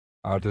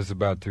Just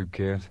about two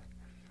cats.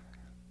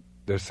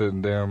 They're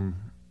sitting down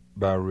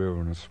by a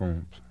river in the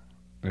swamps.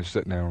 They're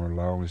sitting there on a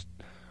log.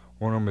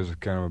 One of them is a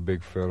kind of a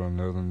big fella, and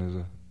the other one is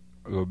a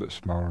little bit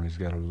smaller, and he's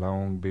got a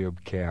long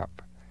bib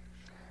cap.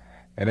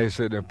 And they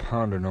sit there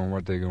pondering on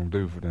what they're going to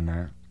do for the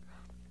night.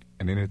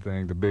 And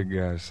anything the big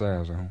guy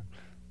says on,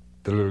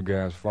 the little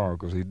guy's for,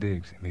 because he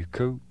digs him. He's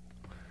cool.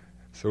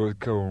 So it's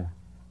called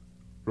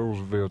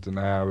Roosevelt and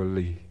Ira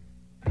Lee.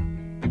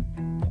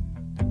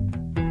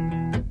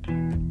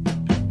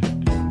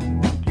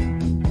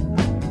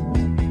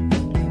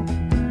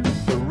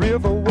 The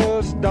river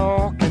was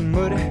dark and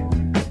muddy,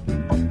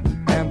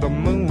 and the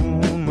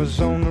moon was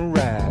on the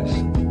rise.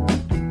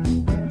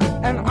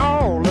 And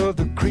all of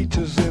the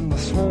creatures in the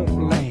swamp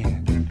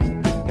land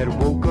had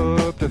woke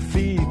up to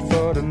feed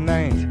for the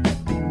night.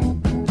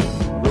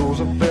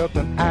 Roosevelt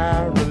and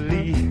Ira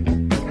Lee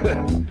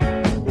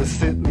were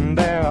sitting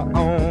there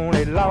on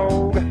a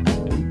log.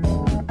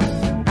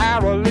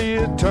 Ira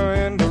Lee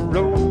turned to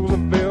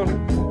Roosevelt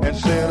and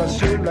said, I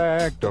should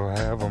like to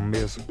have a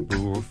Miss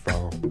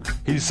Bullfrog.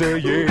 He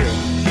said, yeah,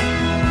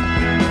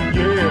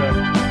 yeah.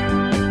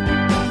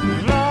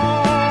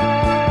 Lord,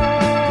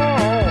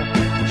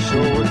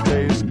 sure it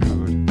tastes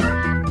good.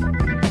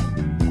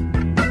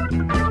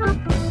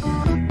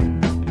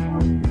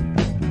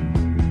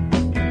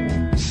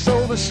 So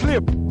they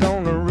slipped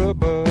on the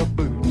rubber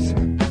boots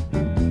and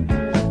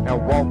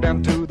walked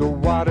down to the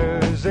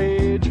water's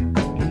edge.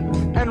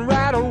 And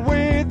right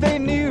away they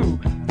knew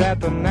that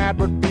the night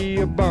would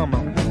be a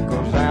bummer,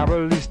 'cause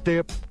Ira Lee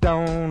stepped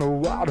on a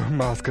water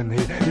mask and he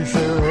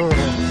said, oh,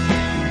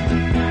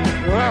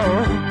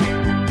 Lord,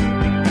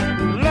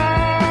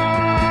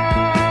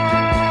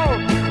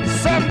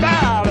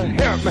 somebody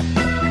help me.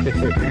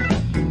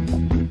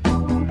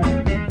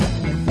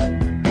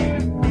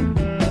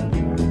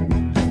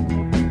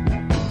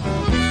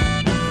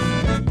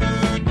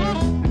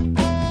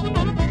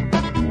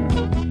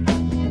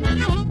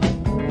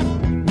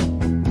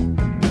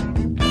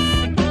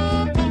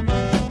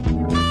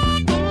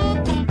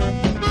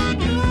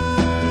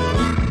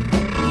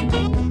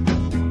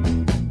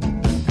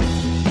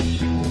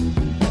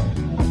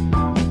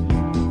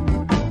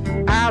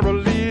 Ira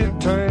Lee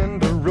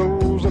turned to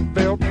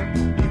Roosevelt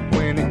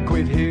when he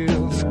quit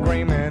his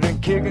screaming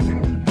and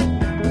kicking.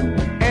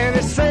 And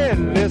he said,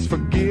 let's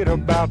forget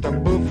about the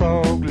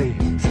bullfrog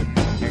legs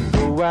and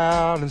go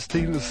out and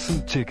steal us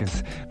some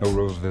chickens. No,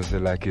 Roosevelt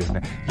said like this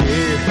now. Yeah,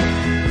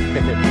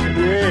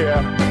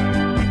 yeah.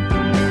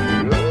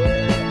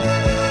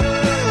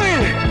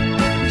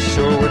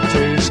 Sure it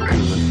tastes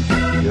good.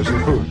 Yes,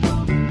 it would.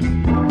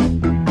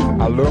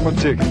 I love my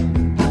chicken.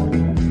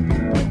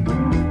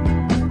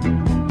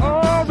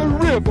 The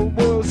river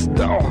was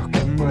dark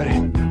and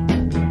muddy.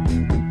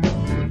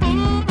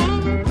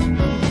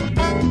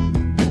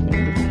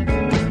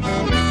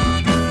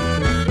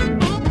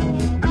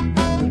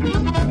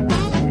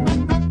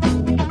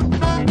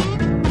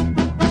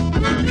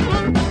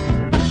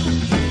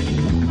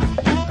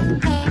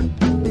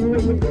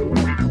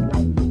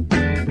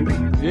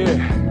 Yeah.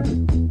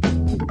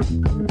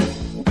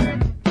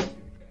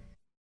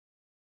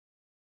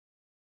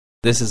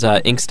 This is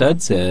Ink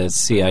Studs,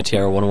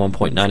 CITR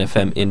 101.9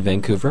 FM in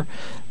Vancouver.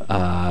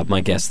 My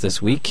guest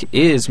this week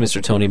is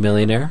Mr. Tony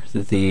Millionaire,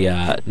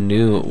 the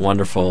new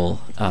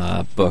wonderful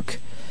book,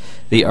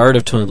 The Art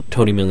of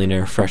Tony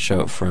Millionaire, fresh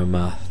out from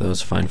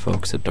those fine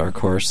folks at Dark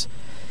Horse.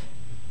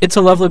 It's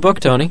a lovely book,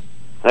 Tony.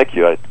 Thank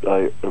you. I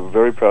am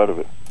very proud of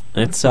it.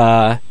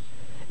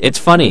 It's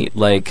funny.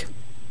 Like,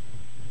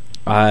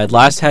 I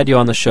last had you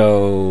on the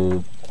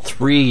show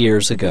 3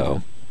 years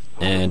ago,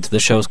 and the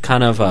show's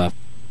kind of a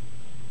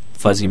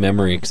fuzzy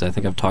memory because I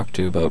think I've talked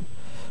to about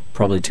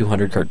probably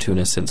 200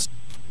 cartoonists since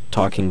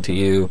talking to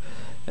you,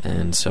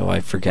 and so I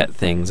forget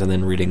things, and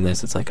then reading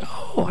this it's like,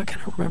 oh, I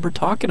kind of remember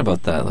talking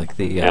about that, like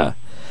the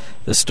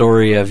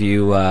story of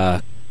you,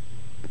 I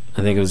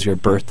think it was your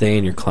birthday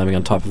and you're climbing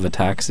on top of a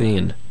taxi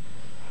and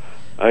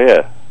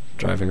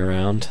driving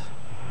around.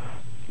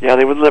 Yeah,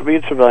 they wouldn't let me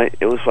into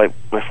it was like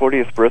my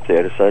 40th birthday.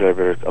 I decided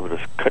I'm going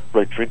to cut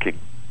my drinking,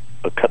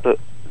 cut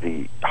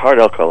the hard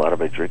alcohol out of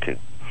my drinking.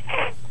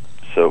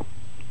 So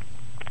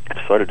I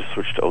decided to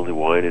switch to only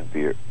wine and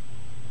beer.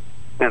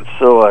 And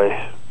so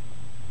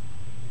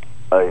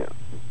I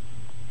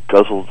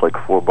guzzled like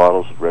 4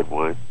 bottles of red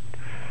wine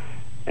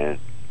and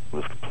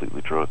was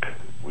completely drunk.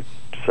 We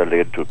decided to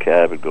get into a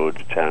cab and go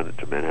into town,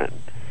 into Manhattan.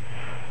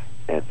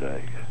 And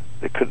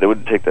they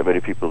wouldn't take that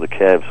many people in the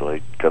cab, so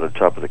I got on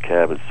top of the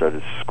cab and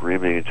started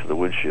screaming into the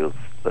windshield,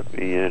 "Let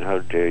me in, how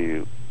dare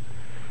you!"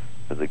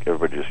 And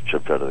everybody just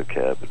jumped out of the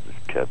cab, and the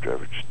cab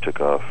driver just took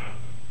off.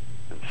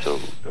 And so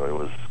I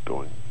was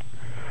going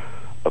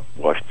up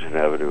Washington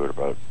Avenue at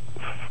about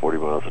 40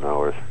 miles an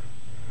hour.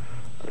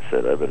 I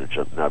said, I better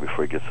jump now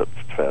before he gets up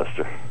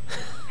faster.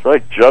 So I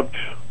jumped.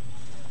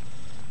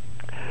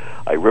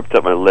 I ripped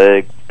up my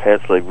leg,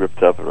 pants leg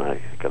ripped up, and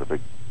I got some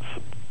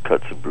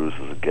cuts and bruises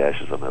and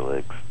gashes on my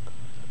legs.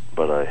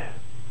 But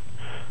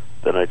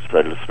then I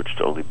decided to switch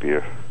to only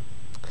beer.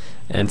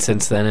 And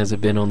since then, has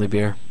it been only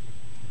beer?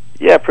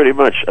 Yeah, pretty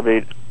much. I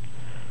mean,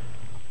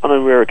 On a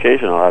rare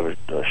occasion, I'll have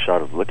a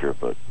shot of liquor,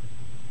 but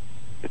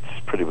it's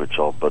pretty much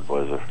all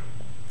Budweiser.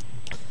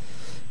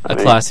 A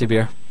classy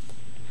beer.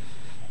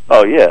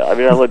 Oh yeah, I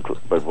mean I like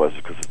Budweiser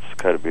because it's the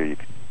kind of beer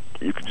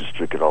you can just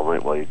drink it all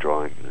night while you're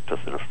drawing, and it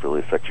doesn't really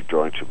affect your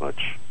drawing too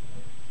much,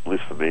 at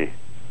least for me.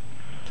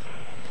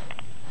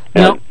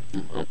 No.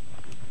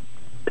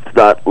 It's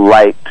not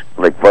light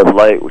like Bud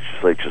Light, which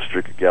is like just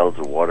drinking gallons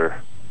of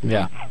water.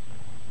 Yeah.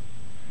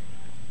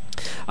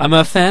 I'm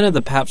a fan of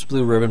the Pabst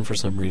Blue Ribbon for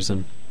some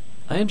reason.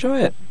 I enjoy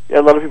it. Yeah,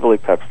 a lot of people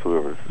like Pabst Blue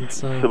Ribbon. It's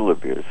similar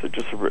beers. They're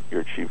just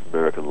your cheap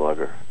American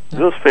lager. Yeah.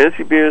 Those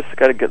fancy beers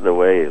kind of get in the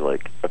way.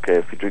 Like, okay,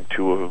 if you drink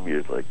two of them,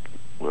 you're like,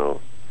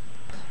 well...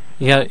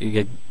 You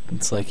get.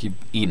 It's like you've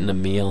eaten a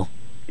meal.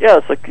 Yeah,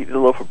 it's like eating a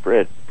loaf of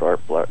bread. Dark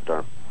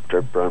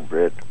brown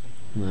bread.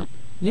 No.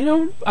 You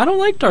know, I don't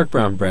like dark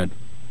brown bread.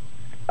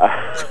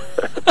 I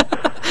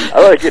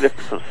like it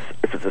if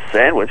it's a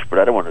sandwich, but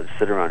I don't want to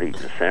sit around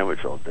eating a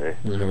sandwich all day.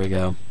 There we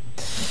go.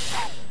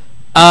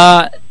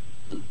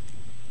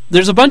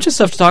 There's a bunch of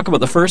stuff to talk about.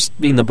 The first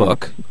being the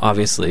book,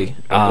 obviously.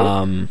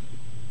 Okay.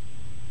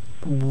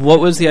 What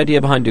was the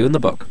idea behind doing the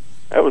book?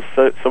 That was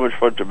so much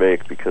fun to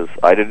make because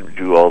I didn't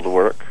do all the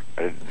work.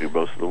 I didn't do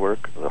most of the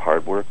work, the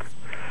hard work.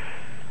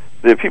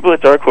 The people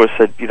at Dark Horse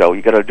said, you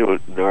got to do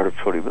an Art of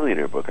Tony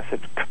Millionaire book. I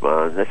said, come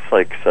on, that's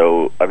like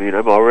so... I mean,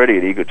 I'm already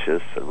an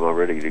egotist. I'm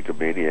already an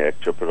egomaniac,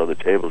 jumping on the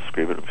table,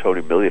 screaming, I'm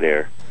Tony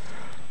Millionaire.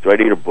 Do I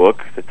need a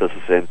book that does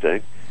the same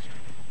thing?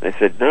 And they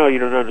said, no, you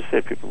don't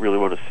understand. People really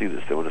want to see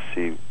this. They want to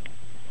see,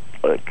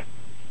 like,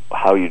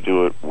 how you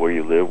do it, where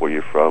you live, where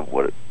you're from,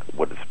 what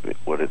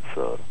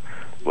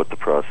the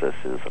process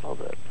is, and all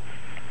that.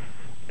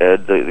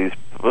 And these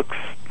books,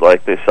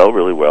 like, they sell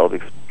really well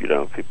because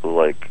people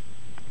like.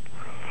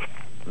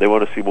 They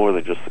want to see more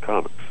than just the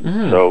comics.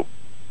 Mm. So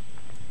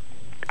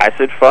I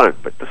said, fine,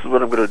 but this is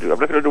what I'm going to do. I'm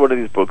not going to do one of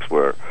these books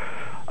where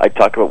I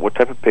talk about what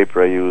type of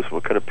paper I use,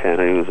 what kind of pen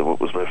I use, and what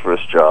was my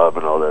first job,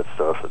 and all that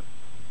stuff. And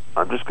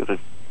I'm just going to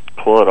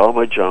pull out all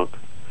my junk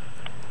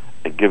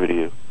and give it to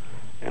you.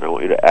 And I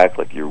want you to act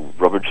like you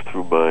rummaged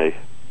through my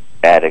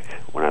attic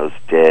when I was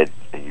dead,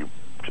 and you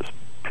just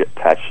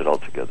patched it all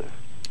together.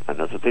 And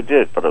that's what they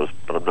did, but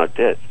I'm not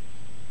dead.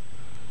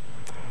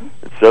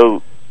 And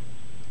so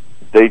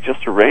they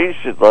just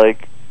arranged it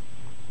like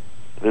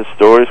there's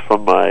stories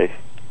from my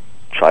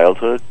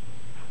childhood,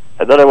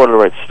 and then I wanted to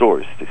write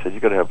stories. They said,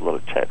 you're going to have a lot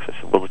of text. I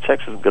said, well, the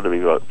text isn't going to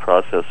be about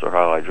process or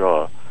how I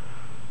draw.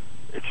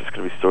 It's just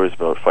going to be stories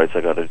about fights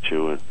I got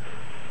into and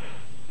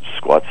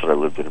squats that I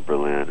lived in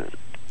Berlin and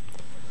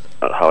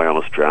how I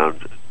almost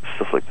drowned,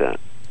 stuff like that.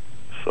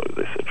 So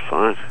they said,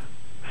 fine.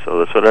 So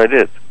that's what I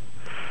did.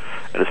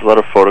 And there's a lot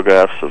of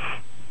photographs of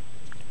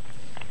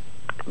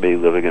me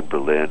living in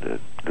Berlin and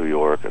New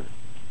York and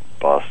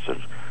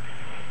Boston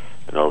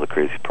and all the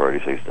crazy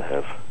parties I used to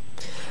have.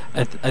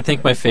 I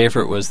think my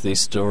favorite was the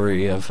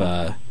story of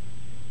the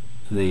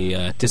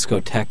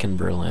discotheque in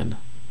Berlin.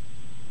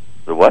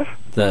 The what?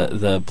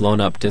 The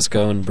blown up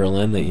disco in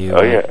Berlin that you...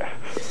 Oh, yeah.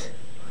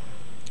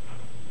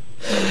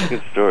 That was a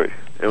good story.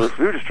 We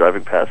were just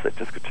driving past that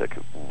discotheque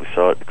and we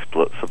saw it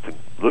explode. Something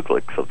looked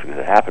like something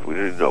had happened. We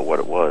didn't know what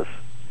it was.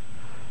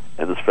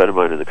 And this friend of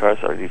mine in the car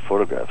said, I need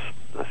photographs.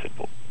 And I said,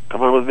 well,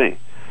 come on with me.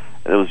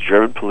 And there was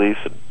German police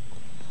and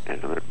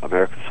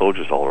American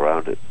soldiers all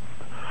around it.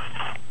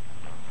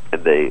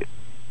 And I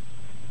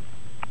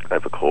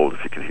have a cold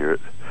if you can hear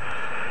it.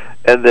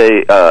 And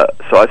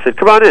so I said,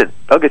 come on in.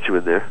 I'll get you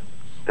in there.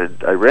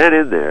 And I ran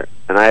in there,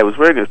 and I was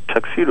wearing a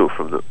tuxedo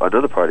from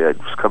another party I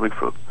was coming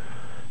from.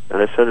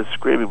 And I started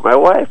screaming, my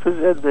wife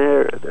is in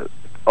there. And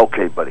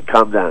okay, buddy,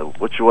 calm down.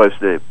 What's your wife's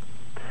name?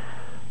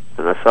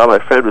 And I saw my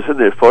friend was in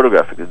there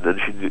photographing, and then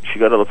she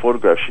got all the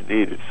photographs she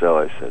needed. So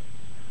I said,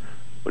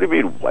 what do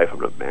you mean, wife? I'm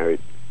not married.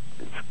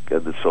 And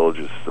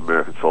the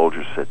American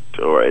soldiers said,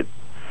 all right,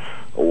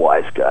 a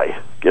wise guy,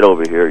 get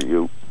over here,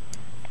 you.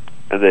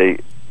 And they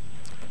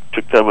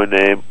took down my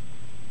name.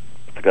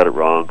 They got it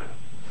wrong.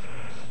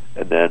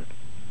 And then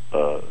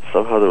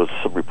somehow there was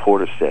some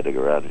reporter standing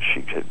around, and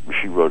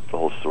she wrote the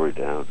whole story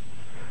down.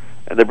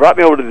 And they brought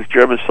me over to these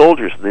German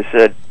soldiers, and they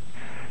said,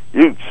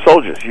 you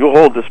soldiers, you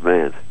hold this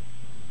man.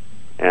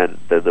 And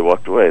then they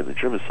walked away. And the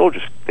German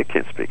soldiers, they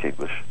can't speak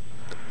English.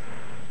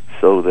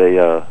 So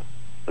the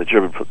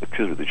German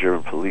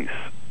police.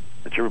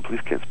 The German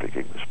police can't speak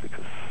English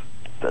because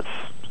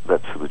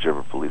that's who the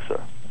German police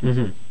are.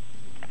 Mm-hmm.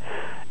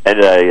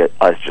 And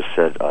I just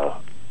said, I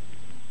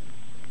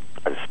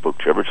just spoke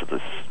German to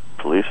this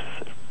police. I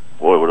said,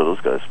 boy, what are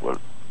those guys?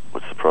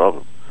 What's the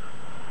problem?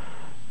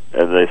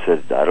 And they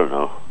said, I don't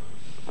know.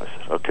 I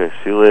said, okay,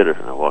 see you later.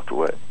 And I walked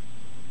away.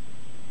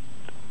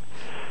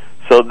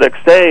 So the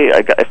next day,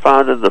 I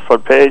found in the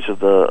front page of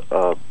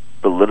the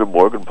Berliner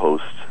Morgen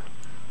Post,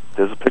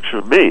 there's a picture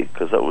of me,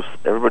 because that was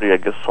everybody, I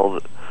guess, all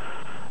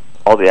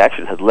the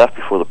action had left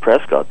before the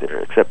press got there,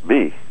 except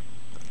me.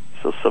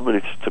 So somebody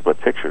just took my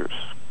pictures,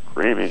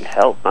 screaming,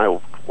 help, my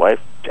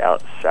wife,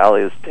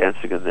 Sally, is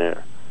dancing in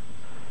there.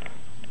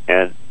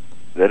 And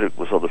then it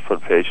was on the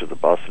front page of the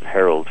Boston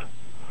Herald,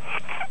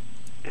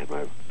 and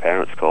my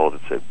parents called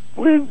and said,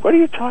 what are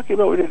you talking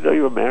about? We didn't know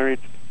you were married.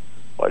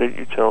 Why didn't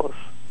you tell us?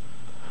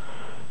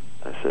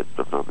 I said,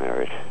 I'm not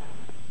married.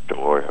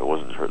 Don't worry, I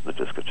wasn't hurt in the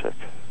discotheque.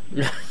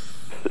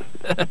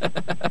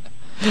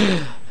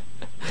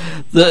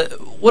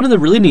 One of the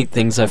really neat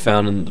things I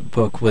found in the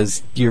book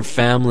was your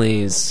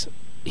family's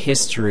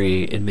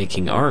history in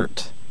making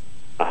art.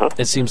 Uh-huh.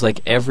 It seems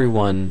like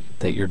everyone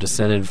that you're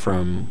descended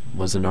from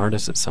was an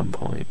artist at some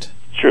point.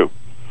 True.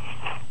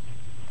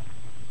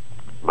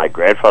 My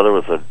grandfather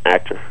was an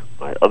actor.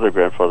 My other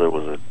grandfather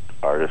was an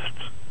artist.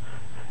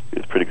 He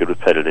was pretty good with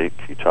pen and ink.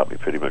 He taught me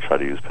pretty much how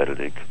to use pen and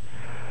ink.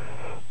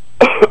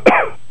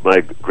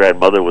 My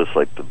grandmother was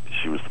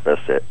she was the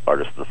best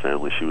artist in the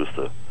family. She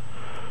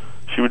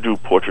would do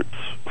portraits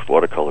with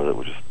watercolor that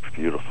were just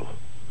beautiful.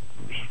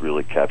 Just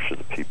really captured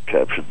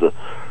the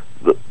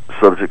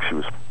subject she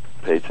was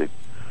painting.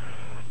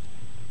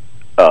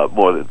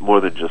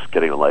 More than just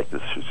getting a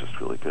likeness. She was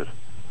just really good.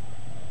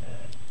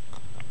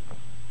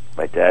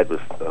 My dad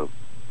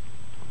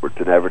worked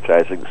in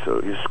advertising,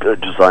 so he's a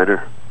good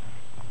designer.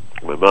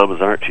 My mom was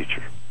an art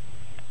teacher.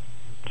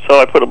 So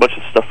I put a bunch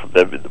of stuff from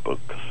them in the book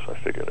because I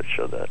figured I'd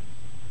show that.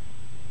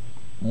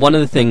 One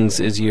of the things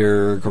is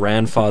your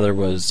grandfather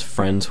was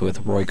friends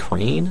with Roy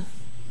Crane.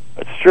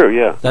 That's true,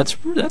 yeah. That's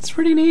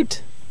pretty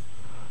neat.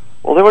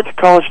 Well, they went to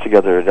college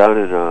together down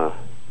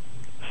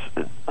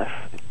in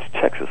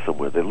Texas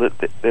somewhere. They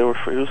lived. They were.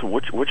 It was in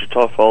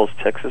Wichita Falls,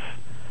 Texas,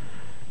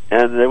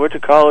 and they went to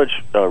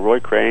college. Roy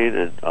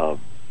Crane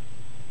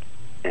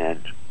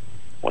and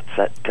what's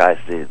that guy's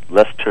name?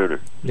 Les Turner.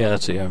 Yeah,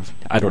 that's it. Yeah.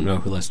 I don't know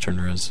who Les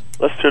Turner is.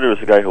 Les Turner was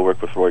the guy who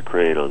worked with Roy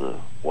Crane on the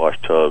wash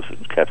tubs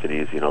and Captain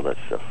Easy and all that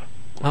stuff.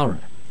 All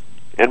right.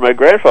 And my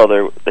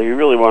grandfather, he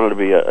really wanted to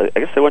be. I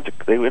guess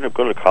they ended up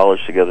going to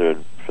college together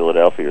in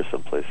Philadelphia or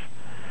someplace.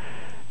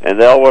 And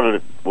they all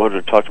wanted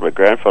to talk to my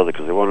grandfather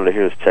because they wanted to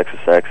hear his Texas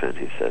accent.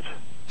 He said,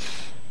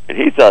 and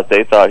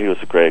they thought he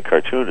was a great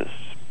cartoonist,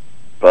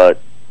 but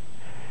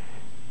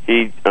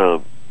he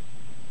was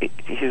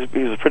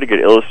a pretty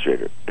good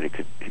illustrator, and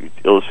he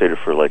illustrated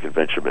for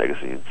adventure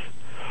magazines,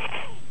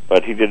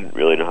 but he didn't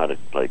really know how to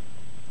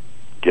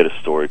get a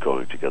story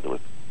going together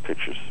with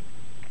pictures.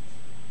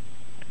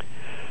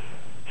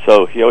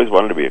 So he always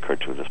wanted to be a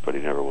cartoonist, but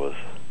he never was.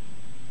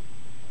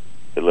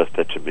 They left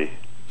that to me.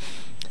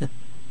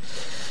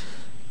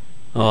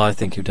 Oh, I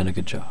think you've done a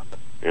good job.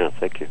 Yeah,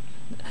 thank you.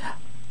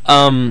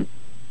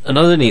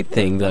 Another neat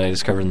thing that I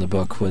discovered in the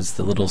book was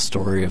the little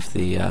story of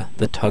the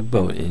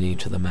tugboat in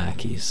each of the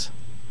Mackeys.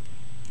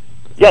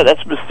 Yeah,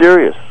 that's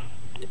mysterious.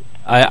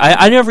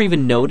 I never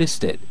even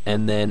noticed it,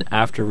 and then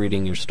after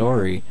reading your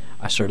story,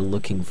 I started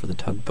looking for the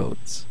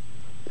tugboats.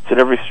 It's in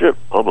every strip,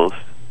 almost.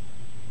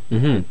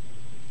 Mm-hmm.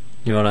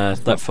 You want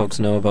to let folks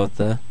know about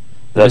the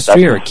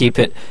mystery, or keep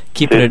it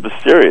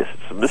mysterious?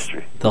 It's a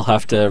mystery. They'll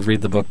have to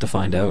read the book to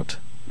find out.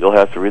 You'll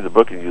have to read the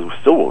book, and you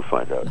still won't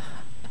find out.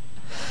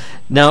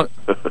 Now,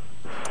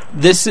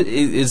 this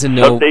is a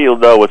no. Someday you'll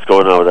know what's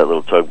going on with that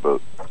little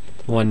tugboat.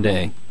 One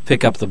day,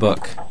 pick up the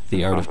book,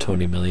 The Art of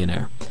Tony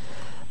Millionaire.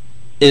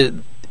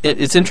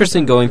 It's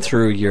interesting going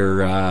through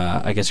your,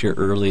 I guess, your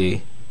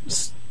early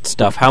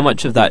stuff. How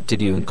much of that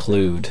did you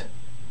include?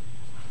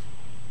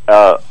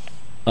 Of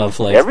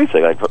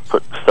everything. I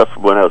put stuff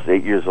from when I was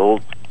 8 years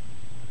old,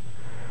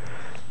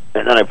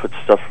 and then I put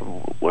stuff from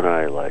when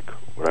I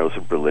was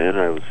in Berlin.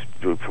 I was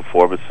doing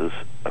performances.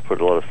 I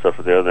put a lot of stuff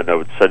in there, and then I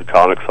would send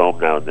comics home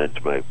now and then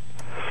to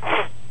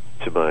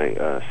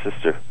my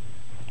sister.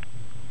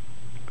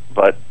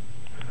 But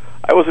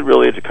I wasn't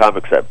really into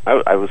comics.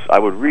 I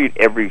would read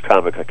every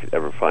comic I could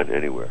ever find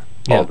anywhere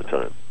all the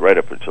time, right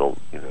up until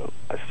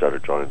I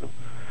started drawing them.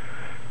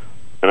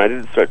 And I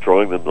didn't start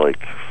drawing them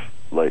like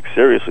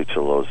seriously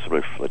till I was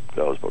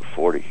about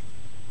 40.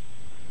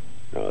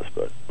 No, it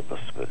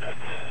must have been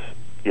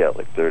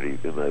 30,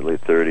 in my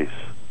late 30s,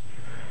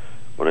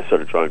 when I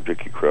started drawing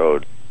Drinky Crow,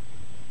 and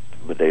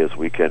Medea's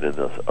Weekend, and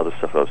the other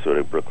stuff I was doing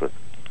in Brooklyn.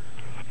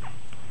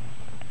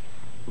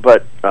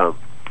 But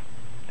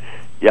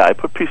I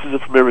put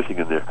pieces from everything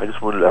in there. I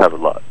just wanted to have a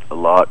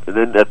lot. And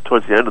then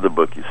towards the end of the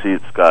book, you see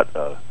it's got.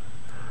 I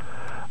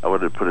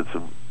wanted to put in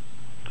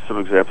some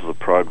examples of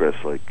progress,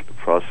 like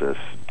process,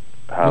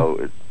 how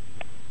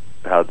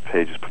the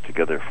page is put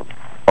together, from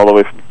all the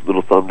way from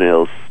little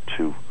thumbnails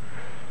to,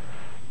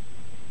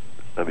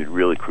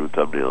 really crude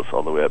thumbnails,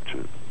 all the way up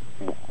to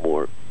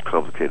more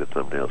complicated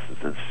thumbnails, and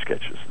then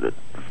sketches, and then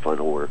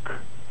final work.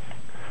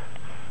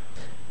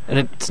 And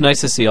it's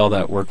nice to see all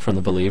that work from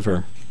The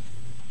Believer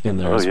in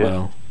there as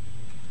well.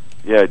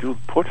 Yeah, I do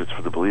portraits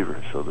for The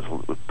Believer, so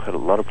we had a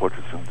lot of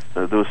portraits,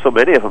 and there was so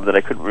many of them that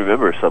I couldn't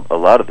remember a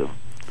lot of them,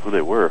 who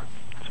they were.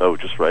 So I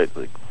would just write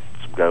some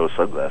guy with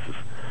sunglasses.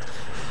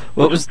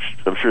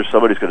 I'm sure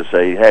somebody's going to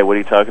say, "Hey, what are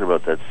you talking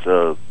about? That's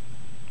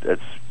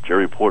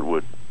Jerry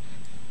Portwood."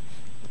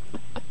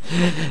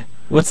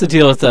 What's the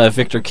deal with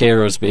Victor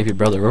Cairo's baby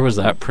brother? Where was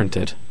that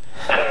printed?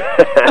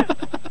 I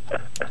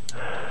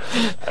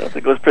don't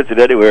think it was printed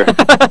anywhere.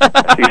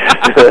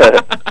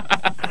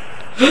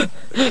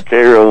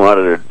 Cairo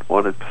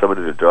wanted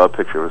somebody to draw a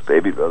picture of his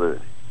baby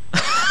brother,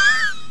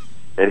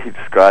 and he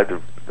described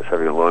him just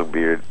having a long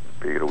beard,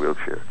 being in a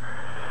wheelchair.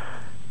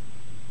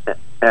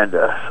 And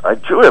I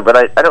drew it, but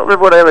I don't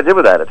remember what I ever did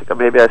with that. I think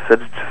maybe I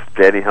sent it to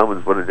Danny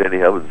Hellman's, one of Danny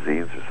Hellman's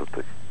zines or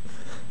something.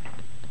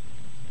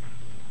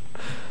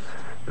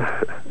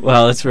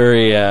 Well, it's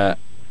very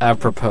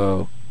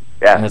apropos,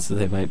 Yeah. as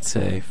they might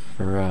say,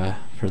 for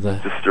the...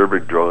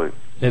 Disturbing drawing.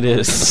 It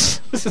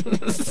is. It's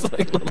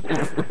like a little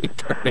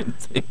retarded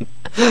thing.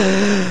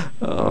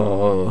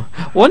 Oh.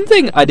 One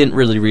thing I didn't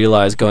really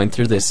realize going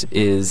through this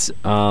is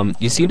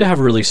you seem to have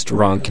a really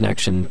strong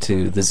connection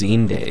to the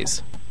zine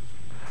days.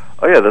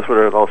 Oh yeah, that's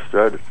where it all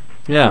started.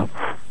 Yeah.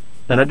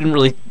 And I didn't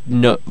really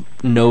know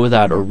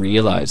that or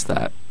realize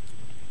that.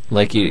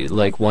 Like you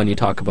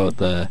talk about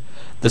the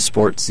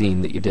sports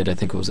zine that you did, I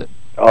think it was it.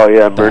 Oh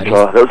yeah,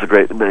 Murtaugh. That was a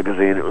great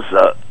magazine. It was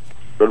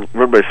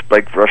run by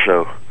Spike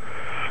Brusho.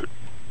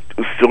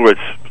 Who still writes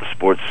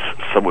sports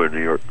somewhere in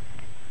New York.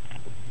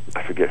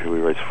 I forget who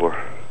he writes for,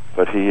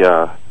 but he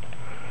had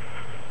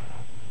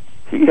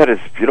his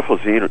beautiful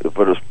zine,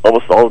 but it was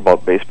almost all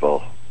about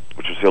baseball,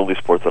 which was the only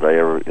sport that I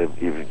ever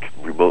even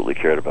remotely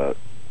cared about.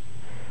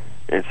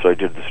 And so I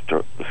did this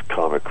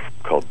comic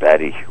called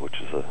Batty, which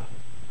is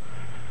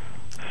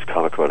this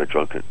comic about a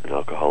drunken and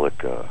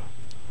alcoholic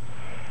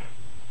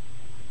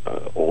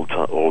old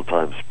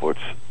time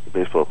sports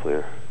baseball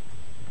player.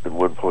 At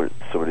one point,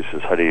 somebody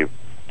says, "How do you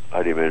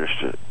manage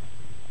to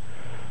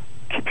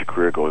keep your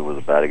career going with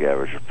a batting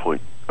average of .210?"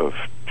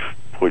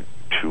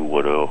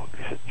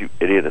 He said, "You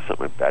idiot! That's not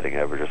my batting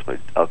average. That's my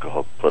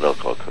blood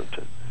alcohol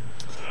content."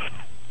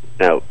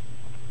 Now,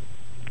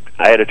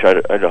 I had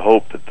to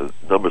hope that the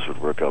numbers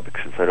would work out,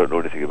 because since I don't know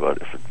anything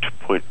about if a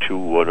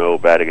 .210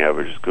 batting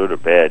average is good or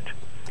bad,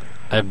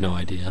 I have no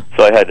idea.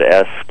 So I had to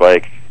ask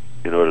Spike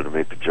in order to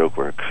make the joke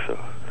work. So,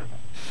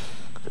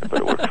 but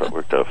it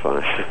worked out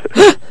fine.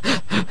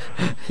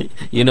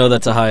 You know,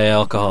 that's a high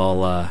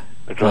alcohol.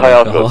 It's a high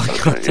alcohol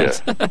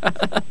content.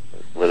 Yeah.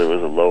 Whether it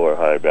was a low or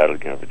high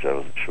batting average, I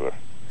wasn't sure.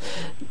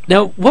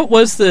 Now, what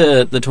was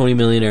the Tony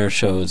Millionaire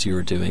shows you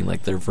were doing?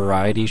 Like, they're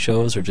variety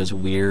shows or just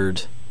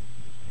weird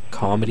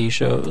comedy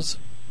shows?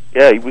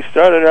 Yeah, we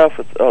started off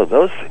with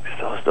those things.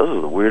 Those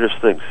are the weirdest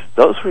things.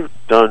 Those were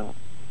done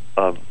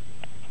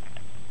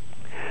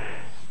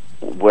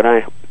when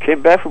I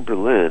came back from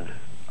Berlin.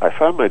 I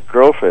found my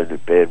girlfriend in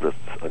bed with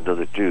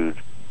another dude,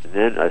 and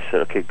then I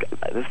said, "Okay,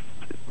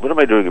 what am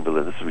I doing in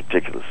Berlin? This is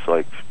ridiculous." So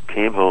I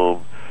came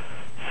home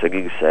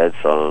singing sad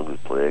songs,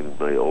 playing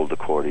my old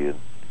accordion.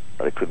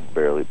 I could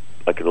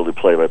only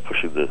play by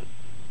pushing the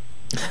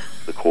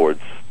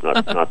chords,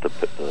 not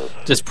the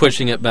just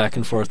pushing it back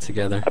and forth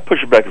together. I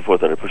push it back and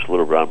forth, and I push the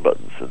little round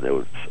buttons, and they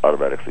would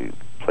automatically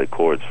play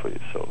chords for you.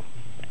 So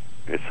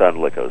it sounded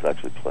like I was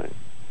actually playing.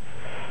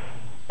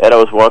 And I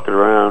was walking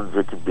around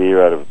drinking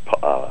beer out of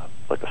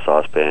like a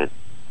saucepan,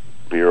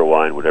 beer or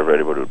wine, whatever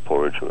anybody would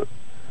pour into it.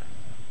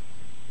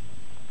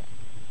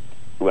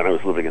 When I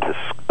was living in this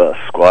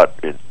squat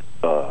in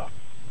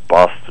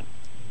Boston.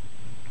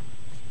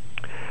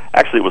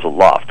 Actually, it was a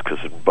loft, because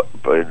in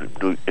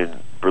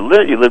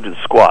Berlin you lived in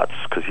squats,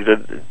 because you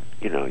didn't,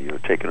 you were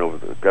taking over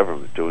the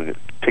government,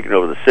 taking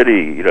over the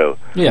city,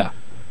 Yeah.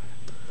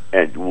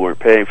 And you weren't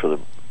paying for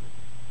them.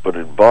 But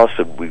in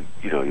Boston,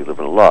 you live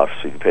in a loft,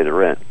 so you pay the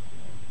rent.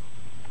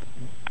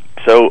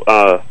 So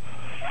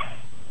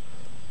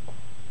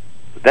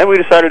then we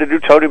decided to do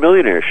Tony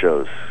Millionaire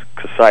shows,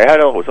 because I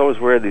was always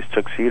wearing these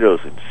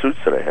tuxedos and suits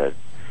that I had,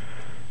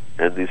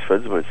 and these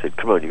friends of mine said,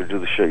 "Come on, you're gonna do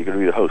the show. You're gonna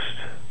be the host."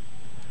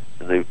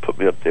 And they put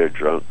me up there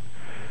drunk.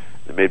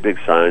 They made big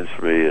signs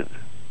for me, and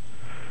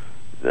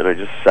then I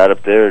just sat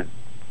up there and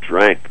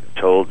drank, and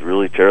told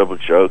really terrible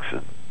jokes,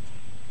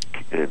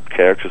 and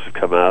characters would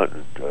come out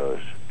and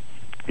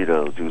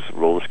do some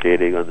roller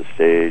skating on the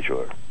stage,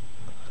 or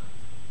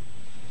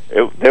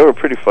they were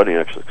pretty funny,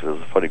 actually, because it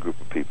was a funny group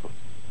of people.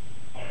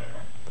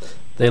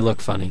 They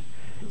look funny.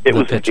 It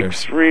was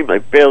extreme. I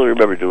barely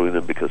remember doing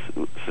them because it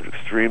was an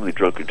extremely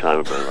drunken time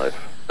of my life.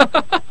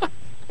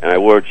 And I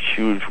wore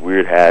huge,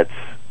 weird hats,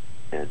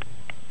 and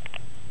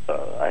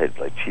I had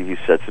like TV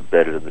sets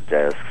embedded in the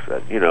desks,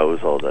 and it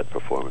was all that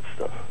performance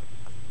stuff.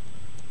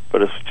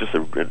 But it's just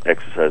an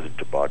exercise in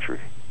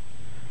debauchery.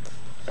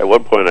 At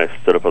one point, I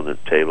stood up on the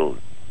table,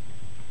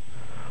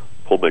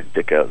 pulled my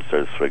dick out, and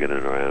started swinging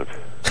it around.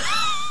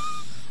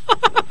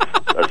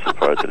 That's the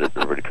part that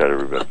everybody kind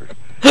of remembers.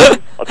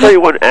 I'll tell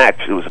you one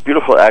act. It was a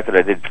beautiful act that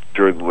I did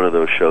during one of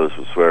those shows,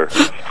 was where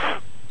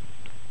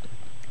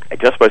I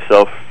dressed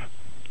myself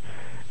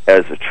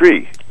as a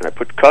tree, and I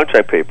put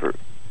contact paper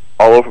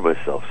all over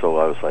myself, so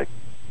I was like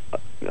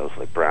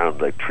brown,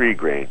 like tree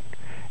grain,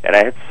 and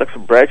I had stuck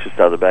some branches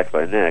down the back of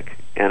my neck,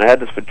 and I had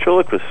this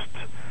ventriloquist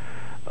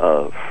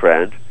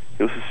friend.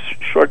 He was a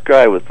short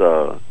guy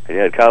and he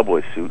had a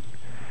cowboy suit,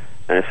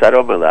 and I sat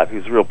on my lap. He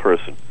was a real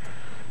person,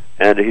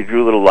 and he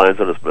drew little lines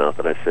on his mouth,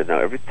 and I said, "Now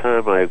every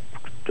time I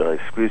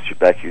squeeze you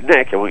back your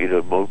neck, I want you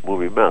to move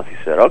your mouth." He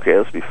said, "Okay,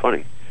 this will be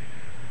funny,"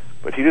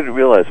 but he didn't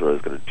realize what I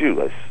was going to do.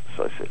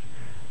 So I said,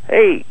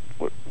 "Hey,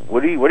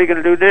 what are you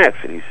going to do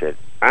next?" And he said,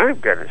 "I'm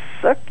going to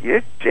suck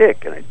your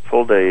dick." And I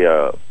pulled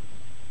a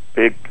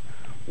big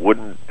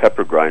wooden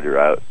pepper grinder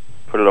out,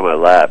 put it on my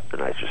lap,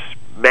 and I just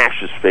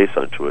smashed his face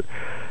onto it.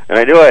 And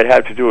I knew I'd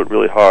have to do it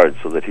really hard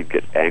so that he'd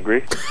get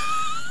angry,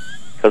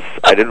 because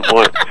I didn't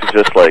want to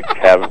just like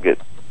have him get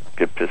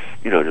pissed,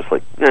 just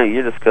like, no,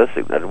 you're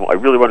disgusting. I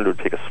really wanted him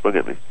to take a swing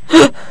at me.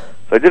 So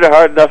I did it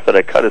hard enough that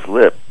I cut his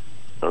lip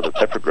on the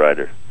pepper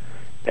grinder,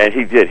 and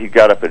he did. He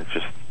got up and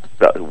just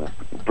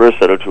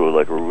burst out into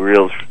a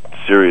real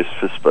serious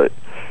fist fight,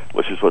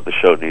 which is what the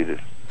show needed.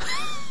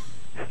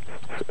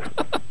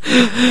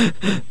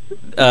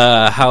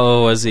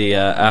 How was he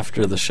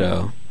after the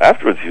show?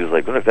 Afterwards, he was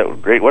like, "That was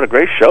great! What a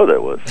great show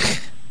that was!"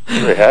 I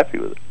was very happy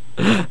with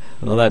it.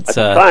 Well, that's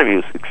at the time he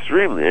was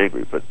extremely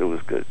angry, but it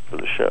was good for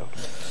the show.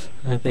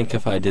 I think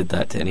if I did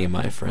that to any of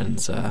my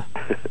friends, I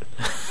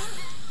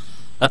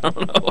don't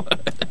know what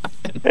would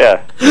happen.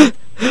 Yeah.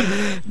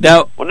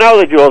 Now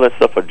they do all that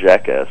stuff on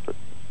Jackass, but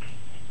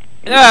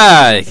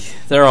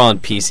they're all on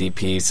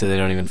PCP, so they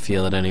don't even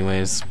feel it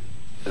anyways.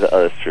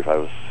 That's true. I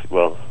was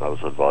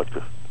on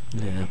vodka.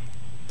 Yeah.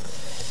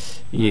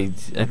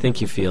 I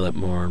think you feel it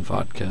more on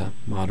vodka,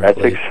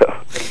 moderately. I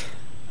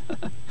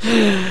think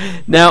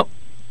so. Now,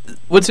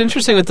 what's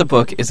interesting with the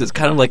book is it's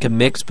kind of like a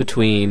mix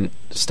between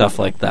stuff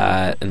like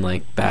that and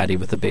like Batty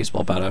with the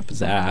baseball bat up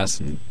his ass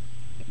and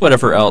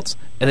whatever else.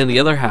 And then the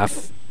other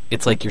half,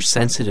 it's like your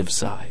sensitive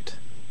side.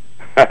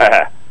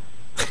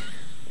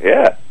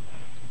 Yeah.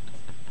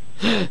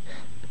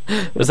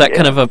 Was that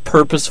kind of a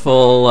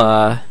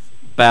purposeful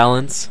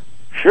balance?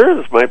 Sure,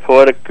 it's my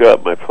poetic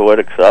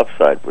soft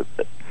side. But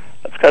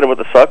that's kind of what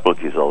the Sock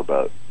Monkey is all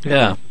about.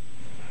 Yeah.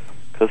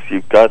 Because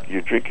you've got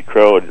your Drinky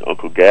Crow and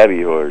Uncle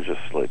Gabby, who are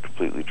just like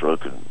completely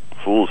drunken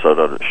fools out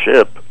on a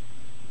ship,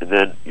 and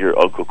then your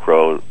Uncle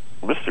Crow,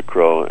 Mr.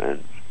 Crow,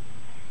 and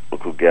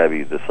Uncle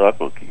Gabby, the Sock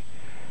Monkey.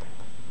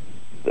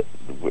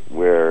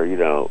 Where,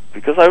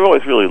 because I've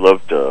always really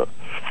loved,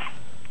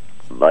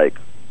 like,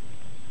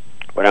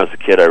 when I was a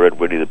kid, I read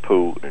Winnie the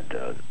Pooh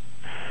and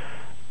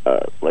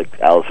like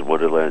Alice in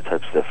Wonderland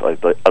type stuff. I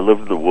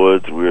lived in the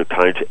woods, and we were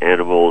kind to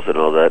animals and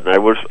all that. And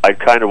I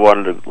kind of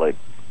wanted to like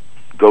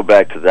go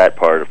back to that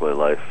part of my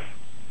life,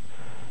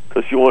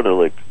 because you want to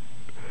like,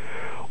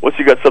 once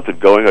you got something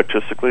going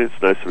artistically,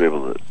 it's nice to be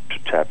able to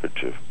tap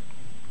into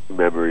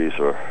memories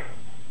or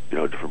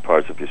different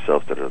parts of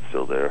yourself that are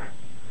still there.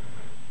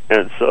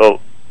 And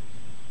so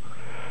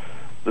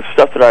the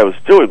stuff that I was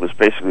doing was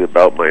basically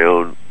about my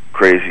own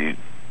crazy,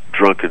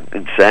 drunken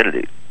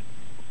insanity.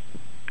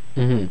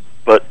 Mm-hmm.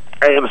 But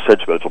I am a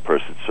sentimental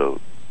person,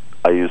 so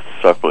I used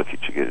the Sock Monkey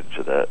to get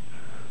into that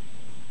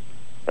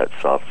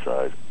soft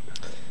side.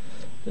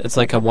 It's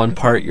like on one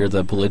part you're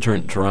the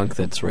belligerent drunk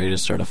that's ready to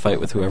start a fight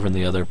with whoever, and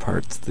the other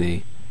part's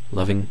the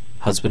loving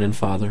husband and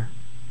father.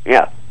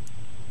 Yeah.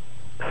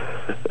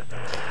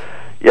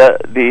 Yeah,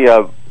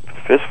 the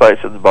fist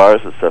fights in the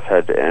bars and stuff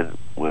had to end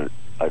when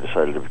I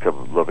decided to become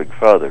a loving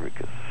father,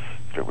 because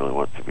you don't really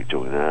want to be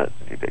doing that.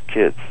 You get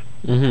kids.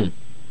 Mm-hmm.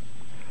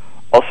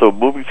 Also,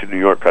 moving to New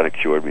York kind of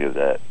cured me of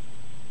that.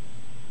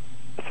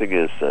 The thing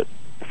is that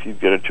if you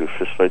get into a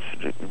fist fight,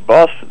 in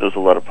Boston, there's a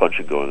lot of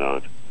punching going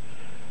on.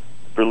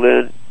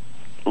 Berlin,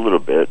 a little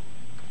bit.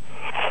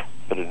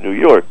 But in New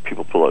York,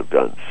 people pull out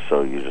guns,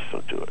 so you just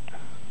don't do it.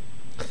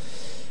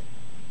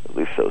 At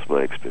least that was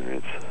my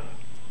experience.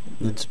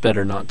 It's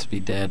better not to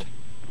be dead.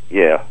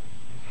 Yeah.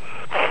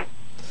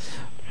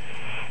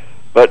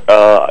 But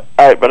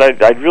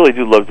I really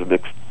do love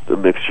the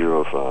mixture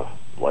of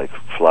like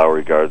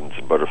flowery gardens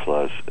and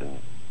butterflies, and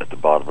at the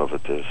bottom of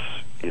it there's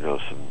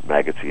some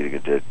maggots eating a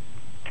dead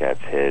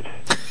cat's head.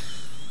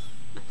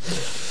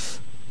 It's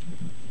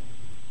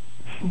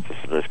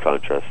just a nice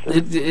contrast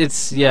there.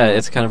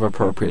 It's kind of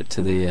appropriate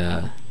to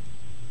the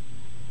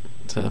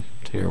to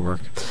your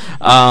work.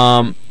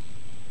 I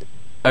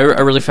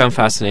really found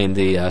fascinating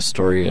the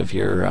story of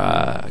your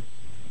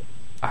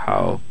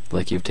how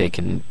like you've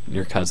taken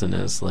your cousin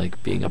as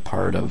like being a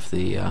part of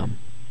the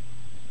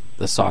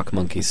Sock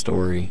Monkey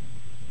story.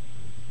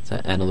 Is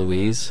that Anna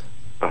Louise?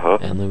 Uh-huh.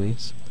 Anne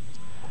Louise?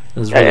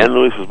 Anne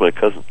Louise was my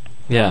cousin.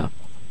 Yeah.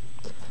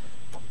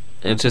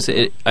 It's just,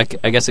 I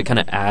guess it kind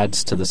of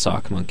adds to the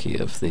Sock Monkey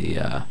of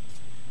the,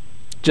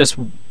 just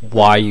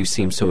why you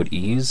seem so at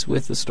ease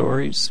with the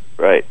stories.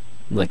 Right.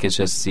 Like, it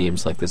just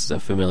seems like this is a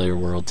familiar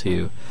world to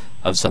you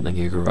of something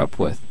you grew up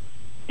with.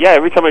 Yeah,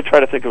 every time I try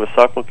to think of a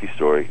Sock Monkey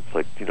story, it's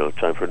like,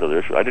 time for another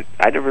issue.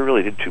 I never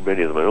really did too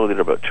many of them. I only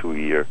did about 2 a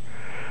year.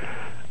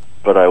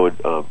 But I would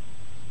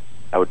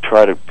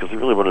try to, because I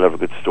really wanted to have a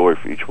good story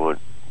for each one.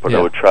 But Yeah.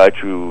 I would try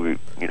to,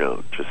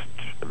 just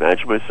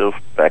imagine myself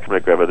back in my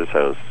grandmother's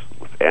house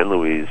with Anne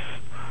Louise.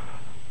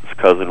 His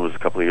cousin was a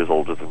couple of years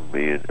older than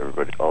me, and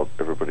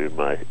everybody in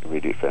my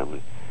immediate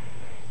family.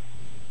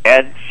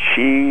 And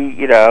she,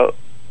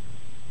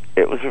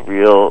 it was a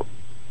real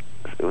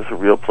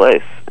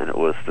place, and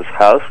this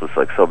house was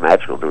like so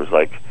magical. There was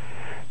like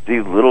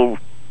these little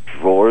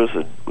drawers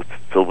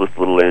filled with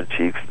little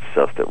antiques and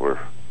stuff that were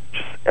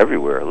just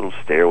everywhere. Little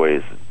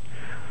stairways and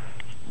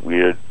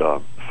weird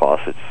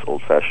faucets,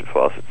 old-fashioned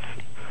faucets.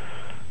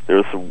 There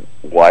were some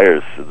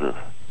wires in the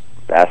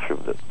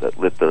bathroom that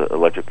lit the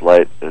electric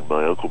light, and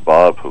my Uncle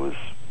Bob, who was,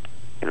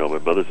 my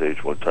mother's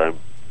age one time,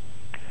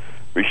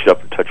 reached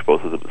up and touched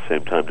both of them at the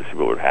same time to see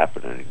what would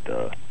happen, and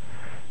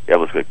he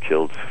almost got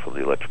killed from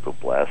the electrical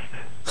blast.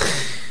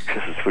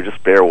 Because we're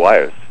just bare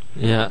wires.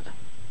 Yeah.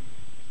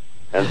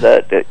 And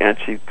that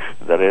antique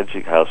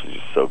house is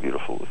just so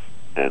beautiful with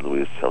Anne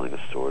Louise telling us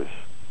stories.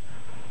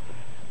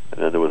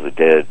 And then there was a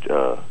dad,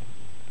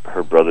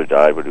 her brother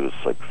died when he was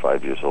like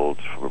 5 years old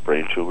from a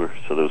brain tumor,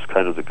 so there was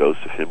kind of the ghost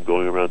of him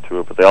going around through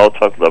it, but they all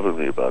talked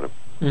lovingly about him.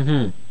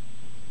 Mm-hmm.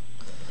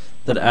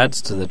 That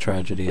adds to the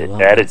tragedy a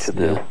lot. It added to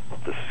the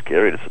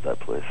scariness of that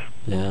place.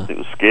 Yeah. It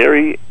was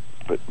scary,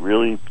 but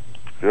really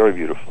very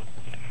beautiful.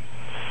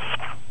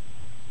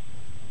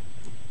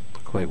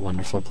 Quite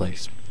wonderful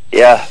place.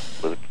 Yeah,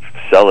 with a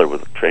cellar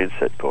with a train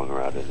set going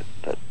around in it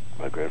that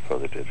my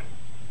grandfather did.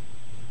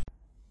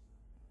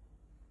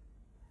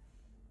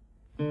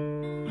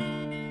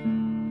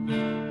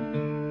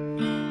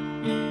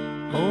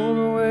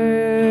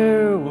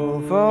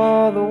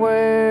 Oh, the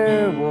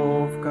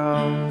werewolf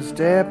comes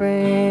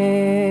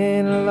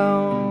stepping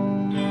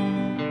along.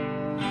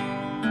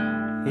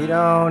 He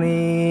don't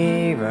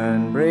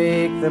even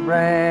break the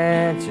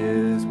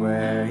branches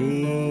where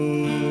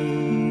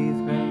he's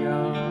been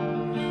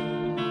gone.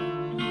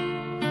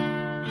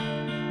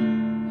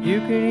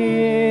 You can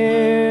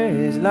hear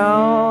his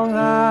long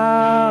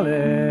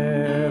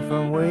holler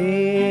from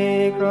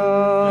way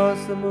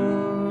across the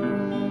moon.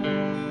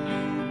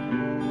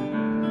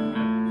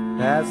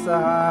 That's the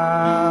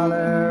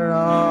holler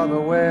of the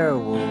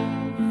werewolf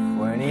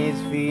when he's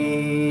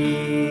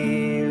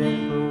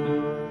feeling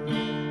poor.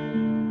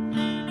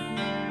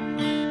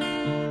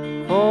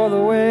 For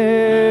the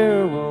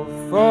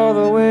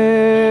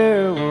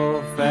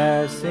werewolf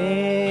has sympathy.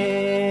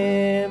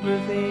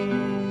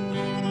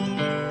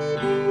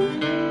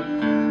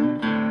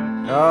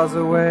 'Cause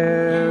the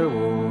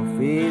werewolf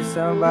is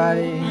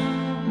somebody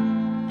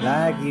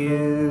like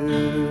you.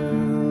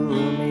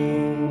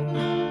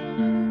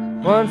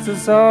 Once I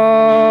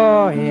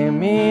saw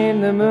him in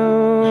the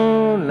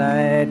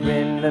moonlight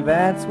when the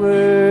bats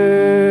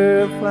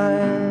were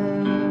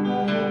flying.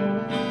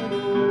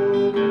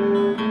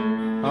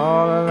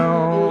 All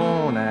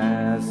alone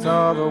I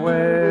saw the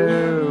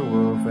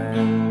werewolf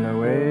and the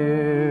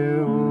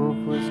werewolf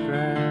was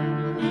crying.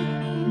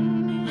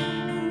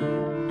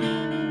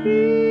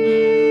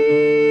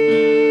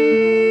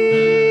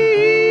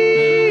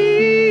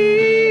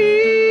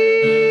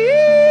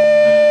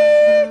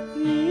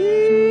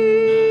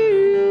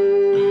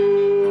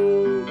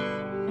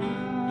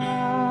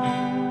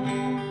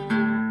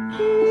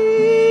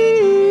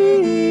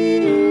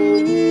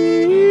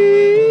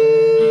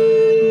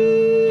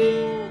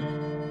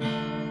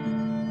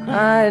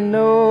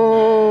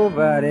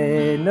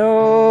 Nobody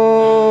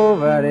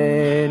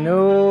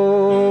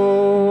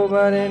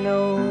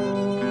knows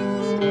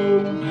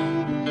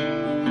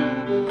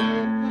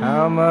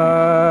how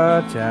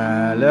much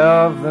I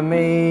love the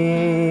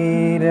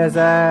maid as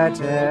I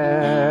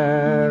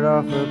tear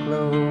off her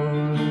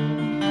clothes.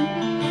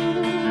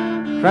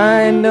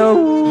 Crying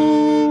nobody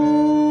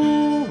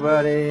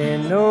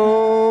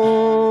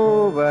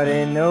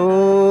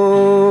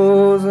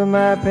knows of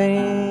my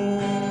pain.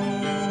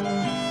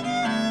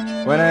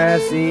 When I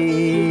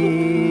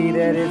see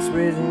that it's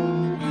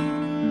risen,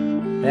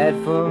 that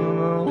full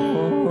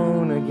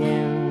moon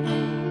again.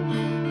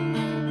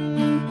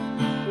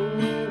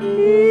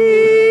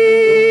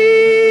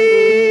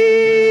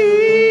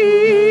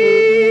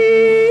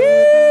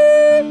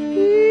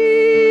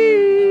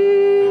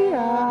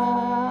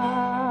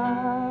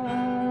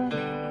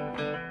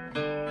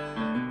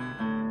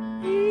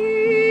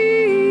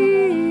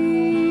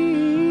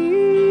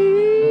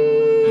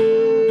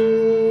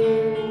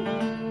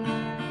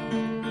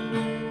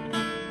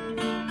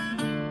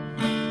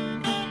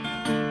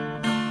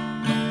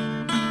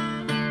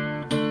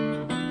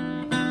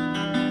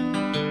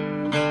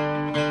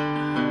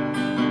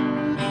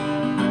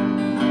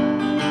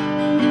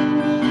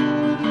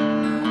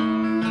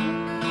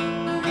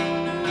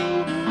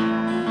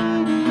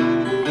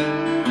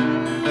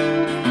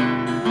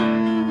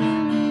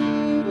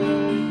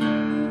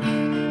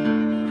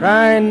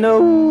 Crying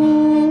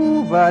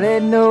nobody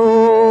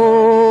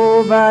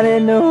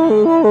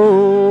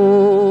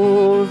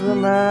knows of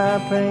my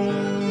pain.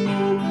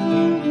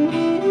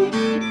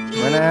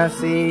 When I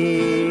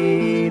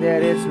see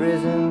that it's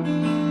risen,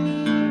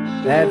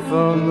 that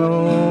full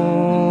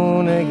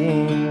moon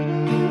again.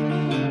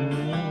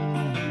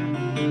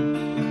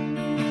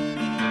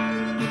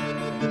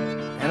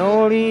 And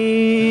old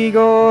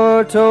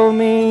Igor told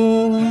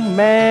me,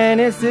 man,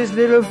 it's this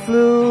little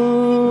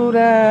flute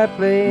I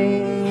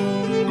play.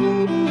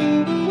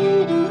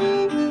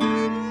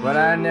 But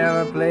I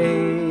never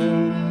play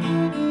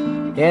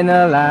in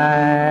the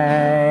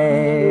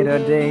light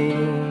of day.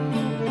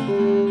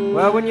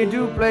 Well, when you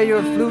do play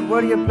your flute,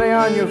 what do you play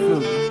on your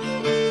flute?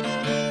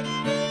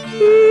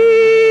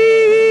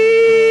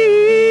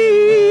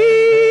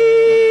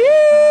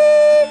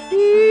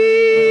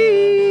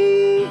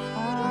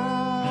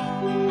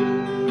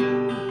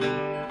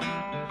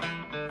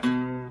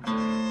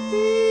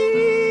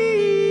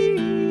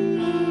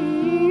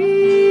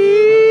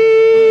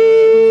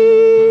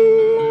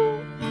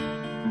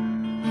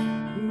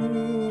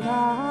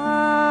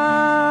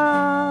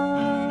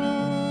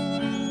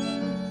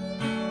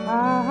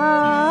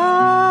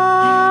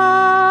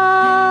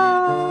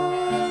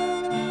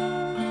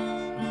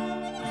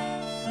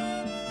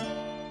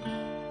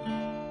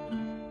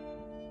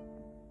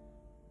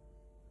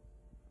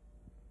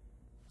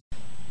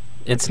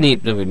 It's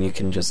neat when you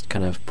can just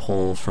kind of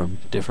pull from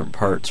different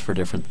parts for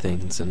different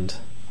things. And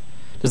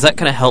does that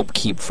kind of help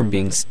keep from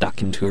being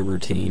stuck into a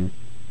routine?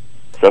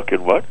 Stuck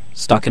in what?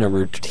 Stuck in a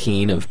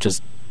routine of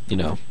just,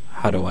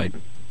 how do I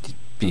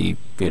be,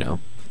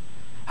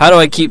 how do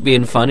I keep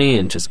being funny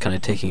and just kind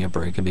of taking a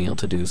break and being able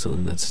to do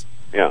something that's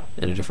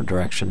in a different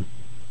direction.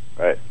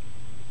 Right.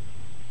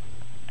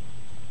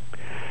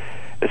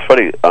 It's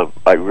funny.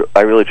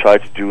 I really try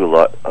to do a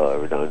lot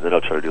every now and then. I'll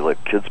try to do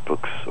like kids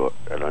books,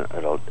 and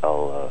I'll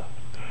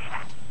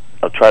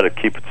try to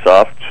keep it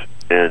soft.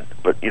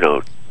 But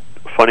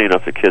funny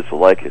enough, the kids will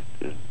like it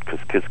because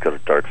kids got a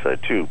dark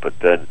side too. But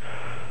then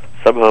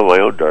somehow my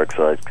own dark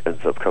side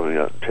ends up coming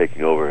out and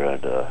taking over,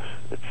 and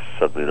it's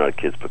suddenly not a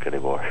kids book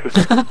anymore.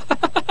 I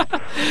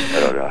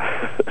don't know.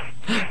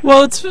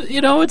 Well,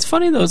 it's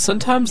funny though.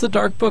 Sometimes the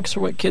dark books are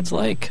what kids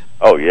like.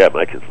 Oh yeah,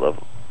 my kids love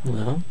them.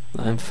 Well,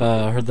 I've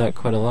heard that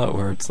quite a lot,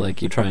 where it's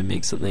like you try and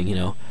make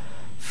something,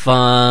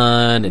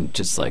 fun and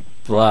just like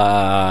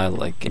blah,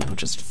 like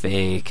just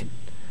fake, and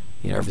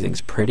everything's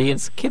pretty,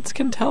 and kids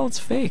can tell it's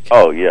fake.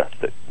 Oh yeah,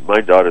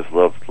 my daughters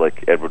love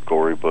like Edward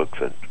Gorey books,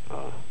 and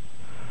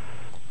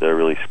they're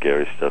really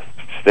scary stuff.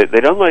 They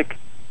don't like.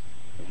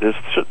 There's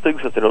certain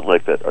things that they don't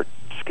like that are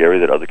scary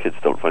that other kids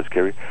don't find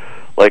scary.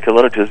 Like a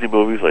lot of Disney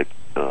movies, like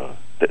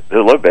they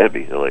love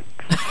Bambi. They're like,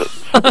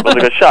 well, they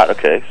got shot.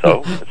 Okay,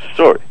 so it's a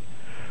story.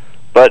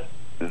 But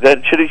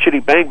then Chitty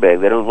Chitty Bang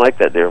Bang, they don't like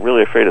that. They're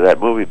really afraid of that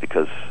movie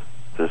because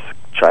there's a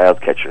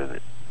child catcher in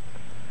it.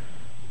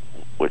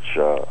 Which,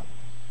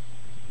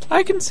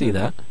 I can see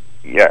that.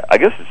 Yeah, I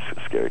guess it's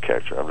a scary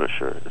character. I'm not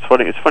sure. It's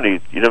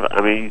funny.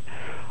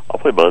 I'll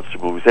play monster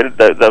movies.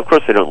 Of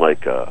course, they don't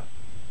like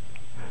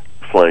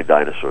flying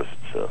dinosaurs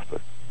and stuff,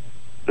 but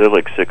they're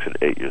like 6 and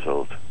 8 years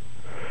old.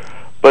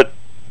 But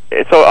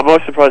I'm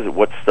always surprised at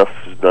what stuff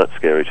is not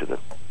scary to them.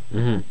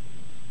 Mm-hmm.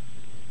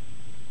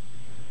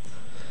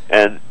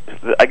 And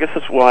I guess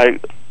that's why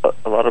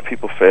a lot of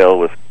people fail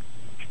with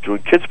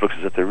doing kids' books,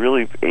 is that they're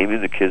really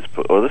aiming the kids'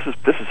 book. Oh, this is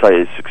how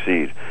you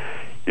succeed.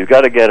 You've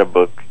got to get a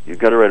book. You've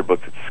got to write a book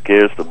that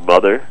scares the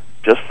mother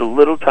just a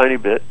little tiny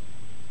bit,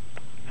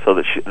 so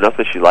that enough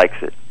that she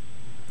likes it.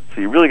 So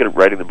you're really going to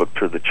writing the book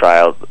toward the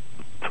child,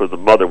 toward the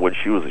mother when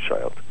she was a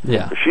child.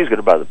 Yeah. So she's going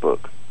to buy the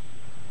book.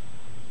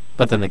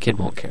 But then the kid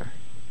won't care.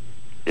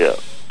 Yeah.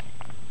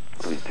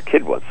 I mean, the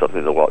kid wants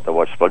something to watch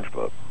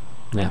SpongeBob.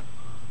 Yeah.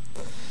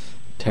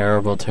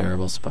 Terrible,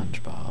 terrible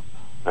SpongeBob.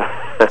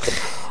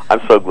 I'm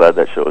so glad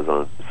that show is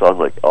on. It's on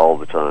like all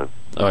the time.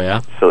 Oh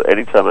yeah. So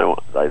anytime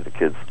I have the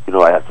kids,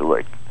 I have to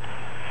like,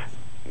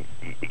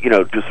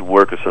 do some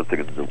work or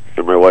something,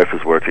 and my wife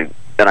is working,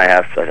 and I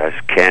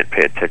just can't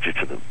pay attention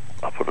to them.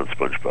 I'll put on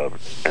SpongeBob,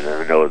 and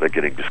then I know they're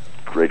getting just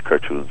great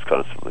cartoons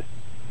constantly.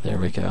 There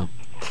we go.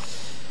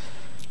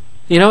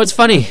 It's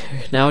funny.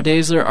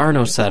 Nowadays there are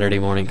no Saturday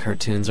morning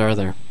cartoons, are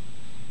there?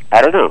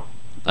 I don't know.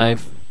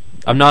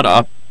 I'm not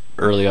up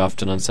early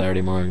often on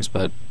Saturday mornings,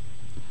 but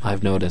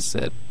I've noticed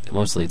that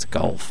mostly it's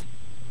golf.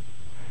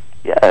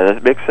 Yeah,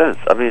 that makes sense.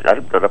 I mean,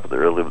 I'm not up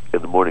early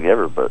in the morning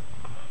ever, but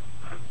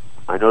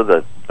I know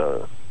that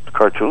the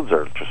cartoons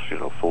are just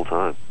full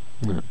time.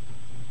 Yeah.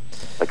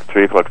 Like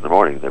 3 o'clock in the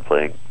morning, they're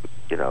playing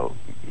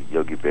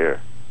Yogi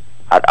Bear.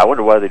 I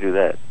wonder why they do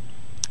that.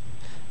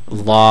 A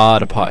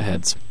lot of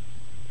potheads.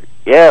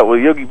 Yeah, well,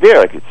 Yogi Bear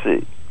I could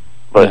see,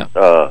 but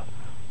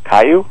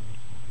Caillou.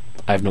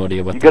 I have no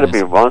idea what you that is. You got to be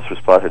a monstrous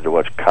pothead to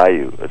watch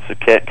Caillou. It's a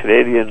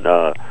Canadian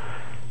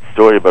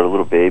story about a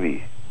little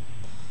baby.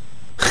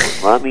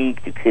 Mommy,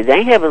 could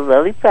I have a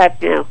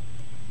lollipop now?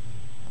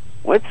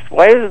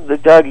 Why isn't the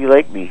doggy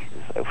like me?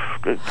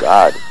 Good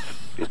God,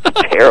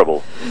 it's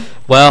terrible.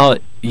 Well,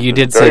 you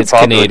did say it's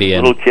popular.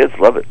 Canadian. Little kids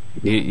love it.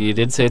 You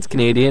did say it's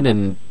Canadian,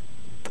 and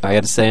I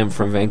got to say I'm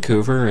from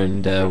Vancouver,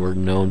 and we're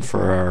known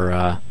for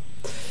our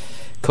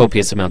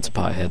copious amounts of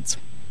potheads.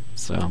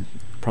 So,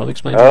 probably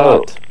explains a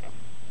lot.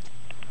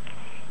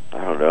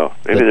 I don't know.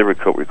 Maybe they were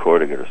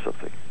recording it or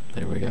something.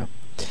 There we go.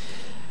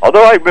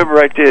 Although I remember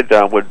I did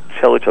when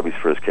Teletubbies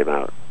first came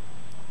out.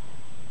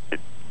 It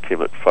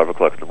came at 5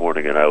 o'clock in the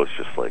morning, and I was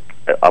just like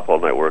up all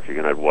night working,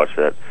 and I'd watch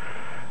that.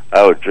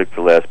 I would drink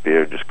the last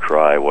beer and just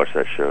cry, watch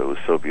that show. It was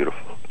so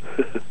beautiful.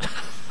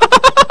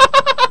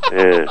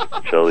 Yeah,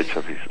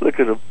 Teletubbies. Look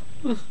at them.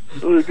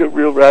 Look at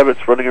real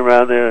rabbits running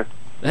around there.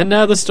 And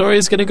now the story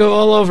is going to go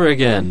all over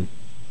again.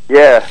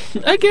 Yeah.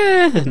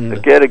 Again. And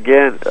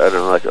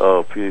I'm like,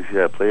 oh, please,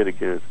 play it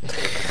again.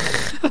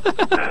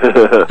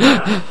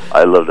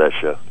 I love that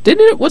show.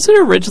 Wasn't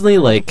it originally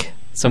like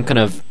some kind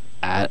of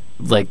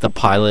like the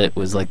pilot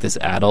was like this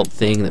adult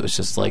thing that was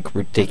just like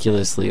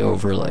ridiculously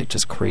over, like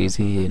just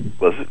crazy? And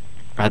was it?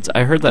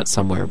 I heard that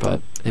somewhere,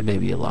 but it may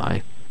be a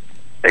lie.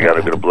 Hang on,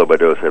 I'm going to blow my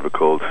nose. I have a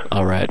cold.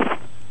 All right.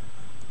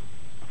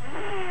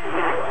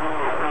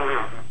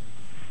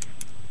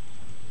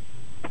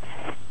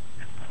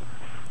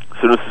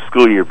 As soon as the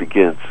school year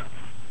begins,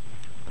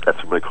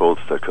 that's when my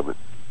colds start coming.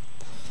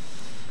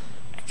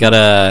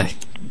 Gotta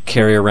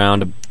carry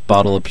around a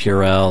bottle of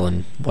Purell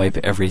and wipe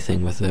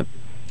everything with it.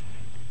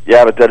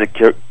 Yeah, but then it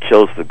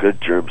kills the good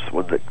germs, the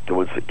ones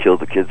that kill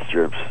the kids'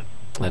 germs.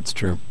 That's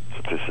true.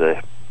 That's what they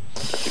say. I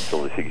think the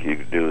only thing you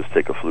can do is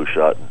take a flu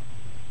shot and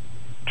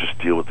just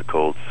deal with the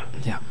colds.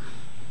 Yeah.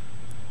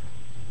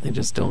 They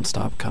just don't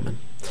stop coming.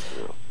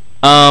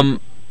 Yeah.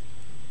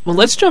 Well,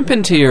 let's jump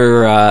into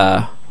your,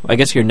 I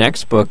guess your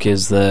next book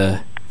is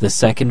the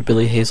second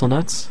Billy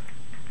Hazelnuts.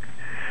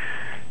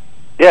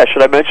 Yeah,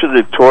 should I mention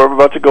the tour I'm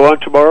about to go on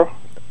tomorrow?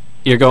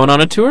 You're going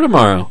on a tour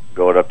tomorrow.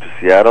 Going up to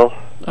Seattle.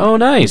 Oh,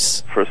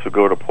 nice. First we'll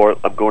go to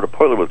Portland. I'm going to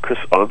Portland with Chris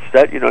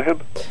Onstead. You know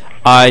him?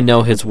 I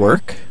know his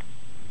work.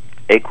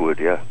 Akewood,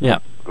 yeah. Yeah.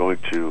 Going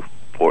to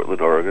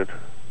Portland, Oregon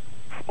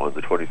on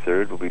the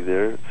 23rd. We'll be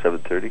there at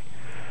 7:30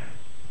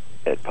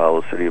 at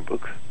Palo City of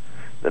Books.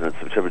 Then on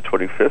September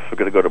 25th, we're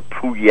going to go to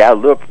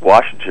Puyallup,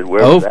 Washington,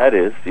 wherever that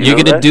is. You're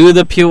going to do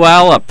the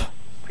Puyallup.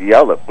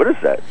 Puyallup. What is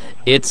that?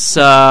 It's,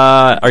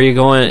 are you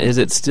going, is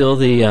it still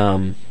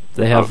the,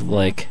 they have,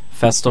 like,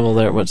 festival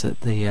there? What's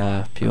it? The,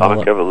 Puyallup?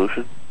 Comic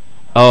Evolution?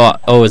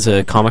 Oh, is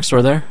a comic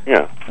store there?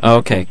 Yeah. Oh,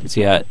 okay. So,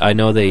 yeah, I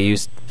know they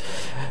used,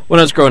 when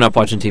I was growing up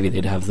watching TV,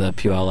 they'd have the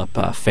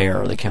Puyallup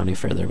Fair, or the county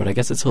fair there, but I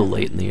guess it's a little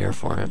late in the year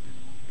for it.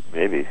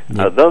 Maybe.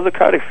 Yeah. Though the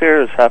county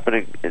fair is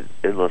happening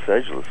in Los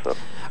Angeles, though.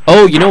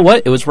 Oh, you know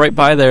what? It was right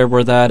by there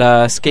where that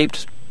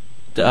escaped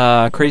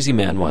crazy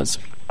man was.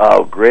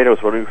 Oh, great. I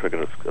was wondering if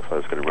I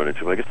was going to run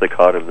into him. I guess they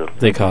caught him, though.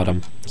 They caught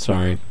him.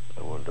 Sorry.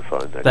 I wanted to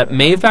find that. That guy.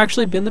 may have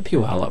actually been the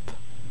Puyallup.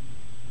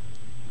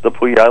 The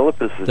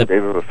Puyallup is the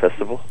name of a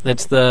festival?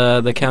 It's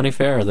the county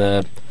fair.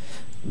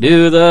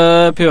 Do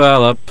the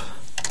Puyallup.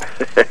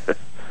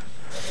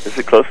 Is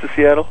it close to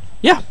Seattle?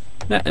 Yeah.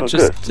 It's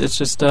good.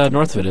 just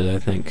north of it, I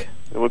think.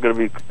 And we're going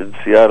to be in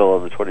Seattle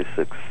on the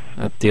 26th.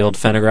 At the old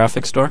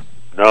Fantagraphic store?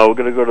 No, we're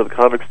going to go to the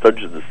Comics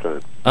Dungeon this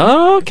time.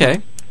 Oh,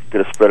 okay.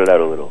 Going to spread it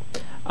out a little.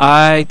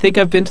 I think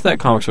I've been to that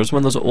comic store. It's one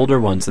of those older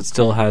ones that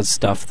still has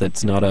stuff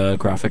that's not a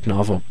graphic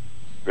novel.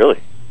 Really?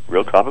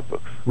 Real comic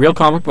books? Real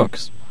comic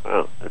books.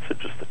 Wow, that's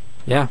interesting.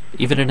 Yeah,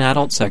 even an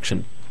adult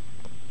section.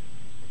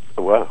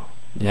 Oh, wow.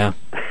 Yeah.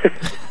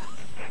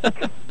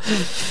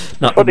 It's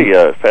funny,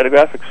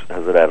 Fantagraphics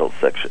has an adult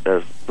section. They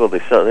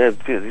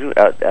do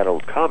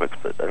adult comics,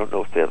 but I don't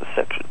know if they have a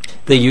section.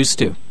 They used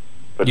to.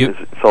 But it's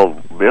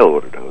all mail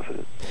order now,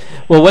 isn't it?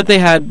 Well, what they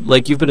had,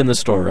 like, you've been in the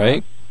store,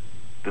 right?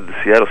 In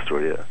the Seattle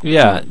store, yeah.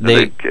 Yeah,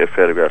 they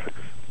Fantagraphics.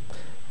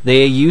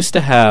 They used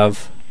to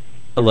have,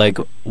 like,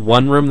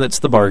 one room that's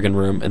the bargain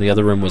room, and the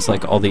other room was,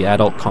 like, all the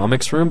adult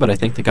comics room, but I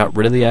think they got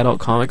rid of the adult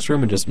comics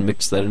room and just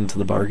mixed that into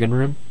the bargain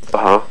room.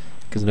 Uh-huh.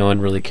 Because no one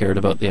really cared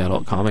about the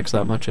adult comics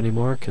that much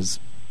anymore, because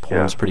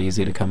porn's pretty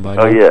easy to come by.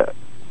 Oh, yeah.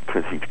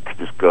 Because you can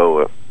just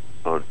go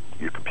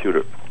your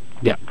computer.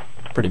 Yeah,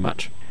 pretty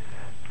much.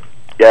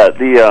 Yeah,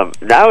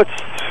 now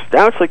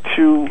it's like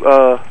two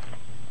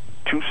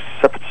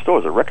separate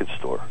stores, a record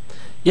store.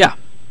 Yeah.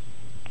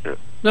 Yeah.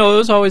 No, it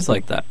was always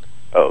like that.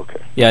 Oh,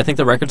 okay. Yeah, I think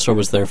the record store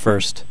was there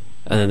first,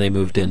 and then they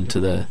moved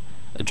into the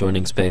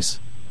adjoining space.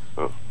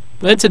 Oh.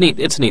 It's a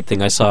neat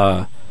thing. I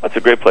saw. That's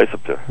a great place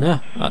up there.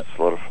 Yeah, it's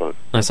a lot of fun.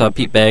 I saw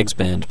Pete Baggs'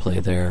 band play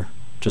there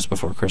just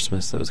before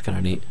Christmas. That was kind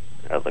of neat.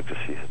 I'd like to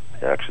see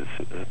the Action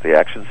Suits. Is it the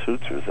Action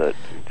Suits, or is that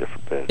a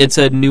different band? It's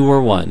a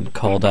newer one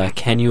called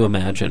Can You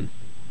Imagine?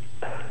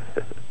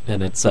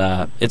 And it's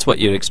what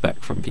you'd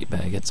expect from Pete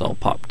Bagg. It's all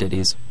pop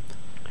ditties.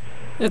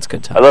 It's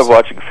good times. I love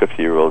watching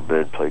 50-year-old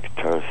men play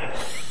guitars.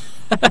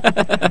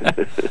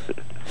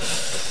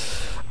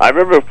 I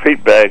remember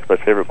Pete Bagg, my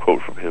favorite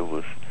quote from him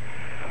was,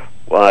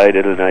 "Why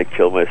didn't I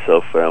kill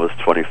myself when I was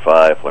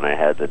 25 when I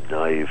had the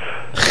knife?"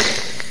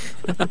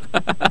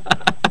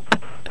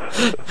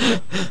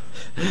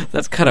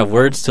 That's kind of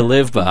words to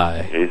live by.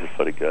 Yeah, he's a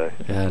funny guy.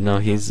 Yeah, no,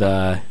 he's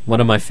one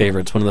of my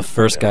favorites. One of the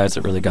first guys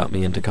that really got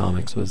me into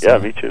comics was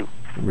me too.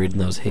 Reading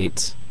those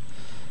hates.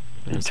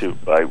 Me too.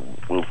 I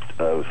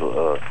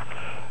was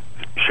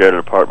shared an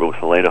apartment with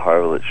Helena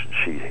Harville.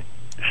 She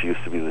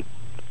used to be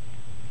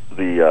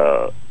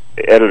the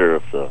editor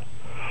of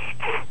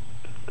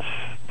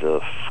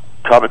the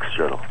Comics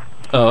Journal.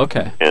 Oh,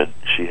 okay. And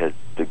she had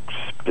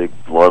big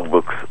long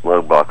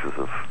boxes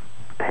of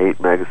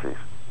hate magazines.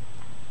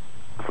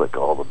 It's like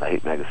all the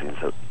hate magazines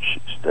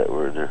that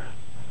were in there.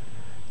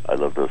 I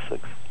love those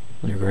things.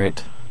 You're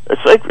great.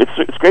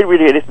 It's great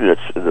reading anything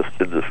that's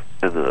in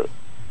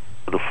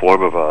the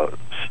form of a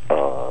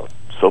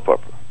soap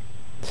opera.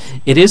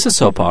 It is a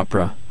soap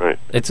opera. Right.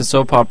 It's a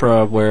soap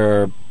opera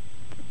where,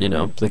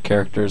 the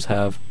characters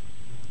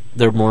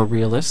they're more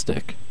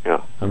realistic.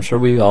 Yeah. I'm sure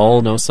we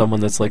all know someone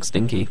that's like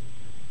Stinky.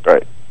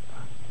 Right.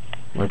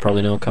 I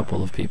probably know a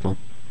couple of people.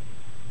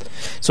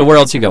 So where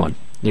else are you going?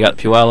 You got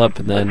Puyallup,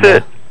 and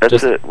then...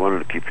 That's it. Wanted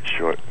to keep it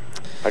short.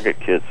 I got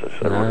kids. I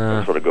just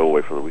want to go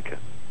away for the weekend.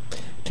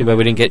 Too bad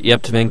we didn't get you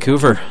up to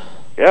Vancouver.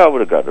 Yeah, I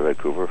would have gotten to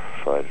Vancouver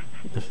if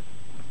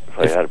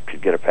I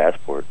could get a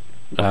passport.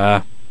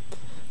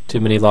 Too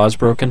many laws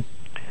broken?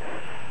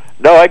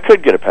 No, I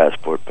could get a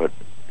passport, but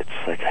it's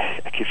like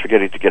I keep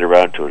forgetting to get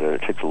around to it, and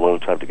it takes a long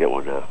time to get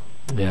one now.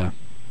 Yeah,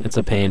 it's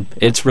a pain.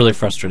 It's really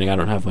frustrating. I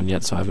don't have one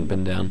yet, so I haven't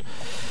been down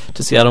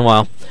to Seattle in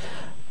a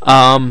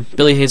while.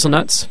 Billy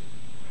Hazelnuts?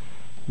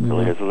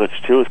 Billy Hazelnuts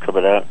 2 is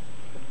coming out.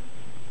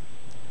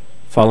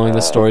 Following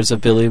the stories of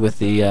Billy with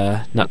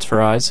the nuts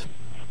for eyes.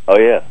 Oh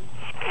yeah,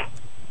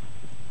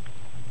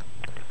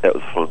 that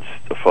was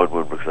a fun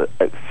one because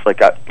it's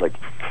like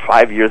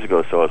 5 years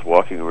ago. So I was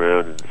walking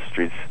around in the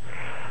streets.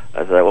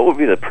 I thought, what would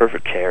be the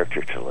perfect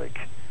character to like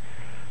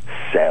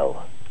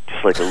sell?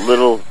 Just like a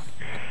little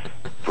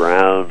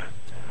brown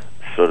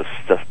sort of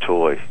stuffed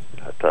toy.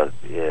 I thought,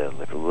 yeah,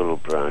 like a little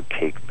brown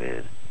cake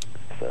man.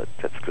 I thought,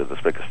 that's good.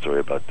 Let's make a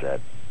story about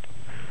that.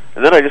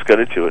 And then I just got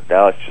into it.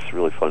 Now it's just a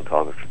really fun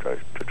comic to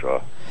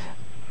draw.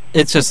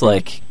 It's just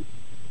like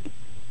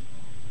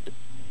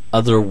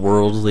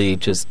otherworldly,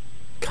 just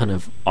kind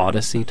of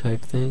Odyssey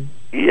type thing.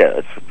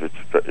 Yeah,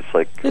 it's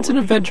like it's an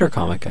adventure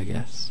comic, I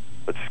guess.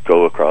 Let's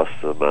go across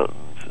the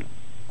mountains and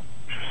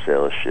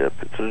sail a ship.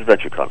 It's an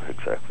adventure comic,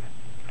 exactly.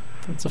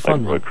 It's a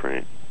fun Roy one.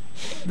 Crane.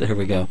 There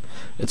we go.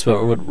 It's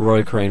what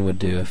Roy Crane would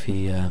do if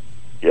he. Yeah,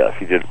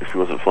 if he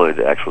wasn't flying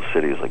to actual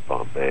cities like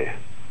Bombay.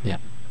 Yeah.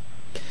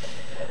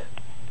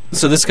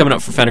 So this is coming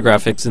up for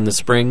Fantagraphics in the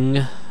spring,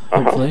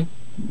 hopefully.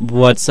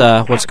 What's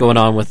going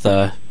on with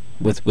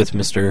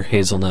Mr.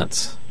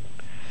 Hazelnuts?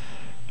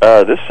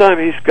 This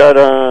time he's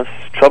got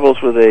troubles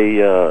with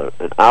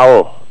an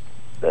owl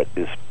that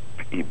is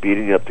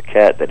beating up the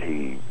cat that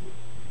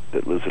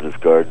lives in his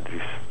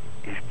garden.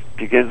 He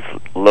begins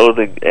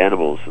loathing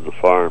animals in the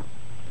farm.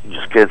 He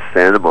just can't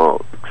stand them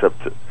all, except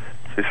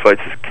he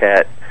fights his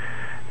cat.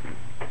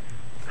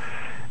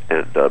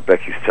 And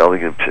Becky's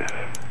telling him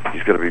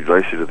he's going to be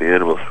nicer to the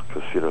animals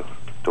because,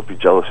 don't be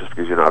jealous just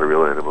because you're not a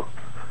real animal.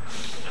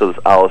 So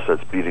this owl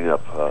starts beating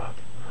up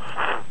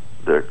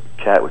their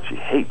cat, which he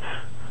hates.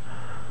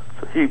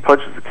 So he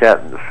punches the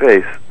cat in the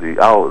face, the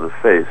owl in the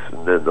face,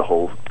 and then the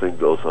whole thing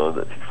goes on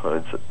that he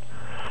finds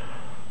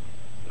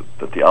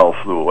that the owl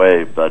flew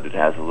away, but it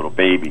has a little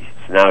baby.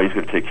 So now he's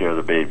going to take care of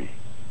the baby.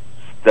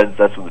 Then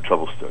that's when the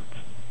trouble starts.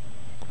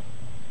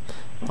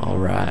 All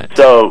right.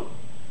 So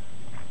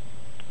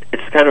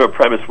it's kind of a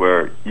premise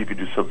where you could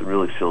do something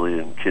really silly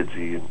and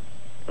kidsy and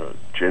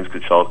James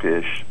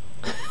Kachalka-ish,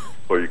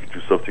 or you could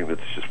do something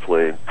that's just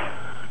plain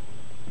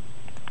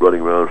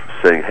running around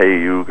saying,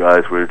 "Hey, you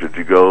guys, where did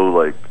you go?"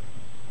 like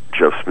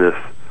Jeff Smith.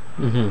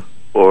 Mm-hmm.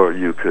 Or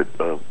you could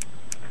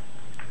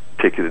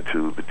take it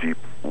into the deep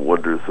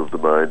wonders of the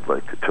mind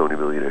like Tony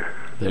Millionaire.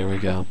 There we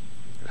go.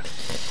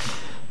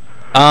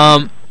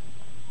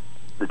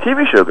 The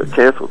TV show got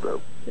canceled,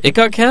 though. It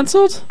got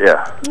canceled?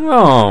 Yeah.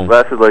 Oh. It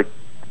lasted like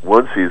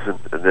one season,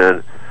 and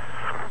then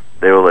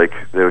they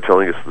were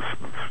telling us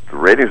the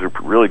ratings are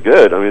really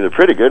good. I mean, they're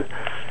pretty good.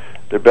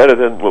 They're better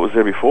than what was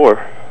there before.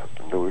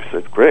 And then we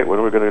said, great, when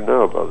are we going to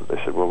know about it? They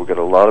said, well, we've got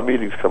a lot of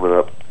meetings coming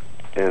up.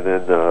 And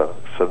then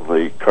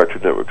suddenly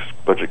Cartoon Network's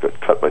budget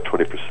got cut by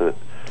 20%.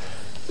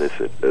 They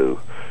said,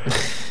 oh,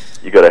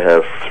 you got to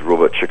have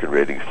Robot Chicken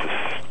ratings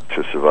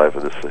to survive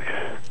in this thing.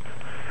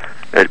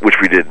 And, which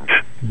we didn't.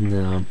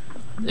 No.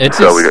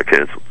 So we got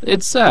canceled.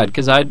 It's sad,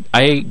 because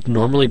I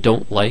normally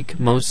don't like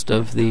most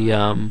of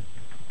the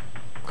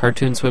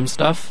Cartoon Swim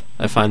stuff.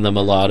 I find them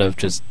a lot of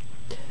just...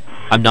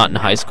 I'm not in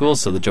high school,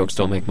 so the jokes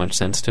don't make much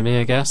sense to me,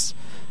 I guess.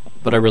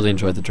 But I really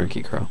enjoyed the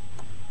Drinky Crow.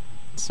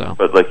 So.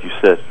 But like you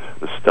said,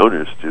 the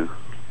stoners do.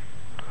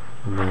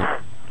 No.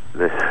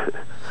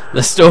 The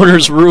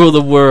stoners rule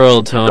the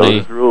world,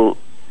 Tony. Stoners rule.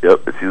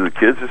 Yep, it's either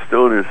kids or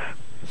stoners.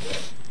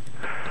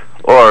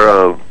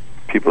 Or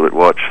people that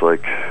watch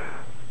like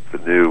the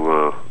new,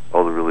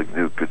 all the really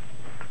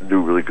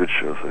really good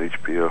shows on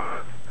HBO.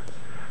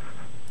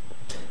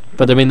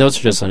 But I mean, those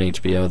are just on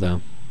HBO,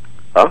 though.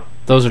 Huh?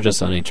 Those are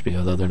just on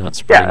HBO, though. They're not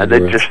spreading. Yeah, and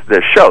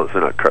they're shows.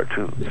 They're not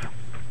cartoons. Yeah.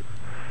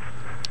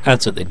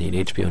 That's what they need.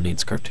 HBO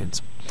needs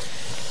cartoons.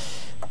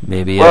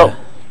 Maybe. Well,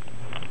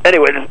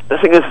 anyway, the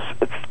thing is,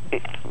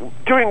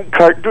 doing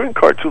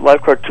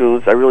live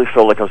cartoons, I really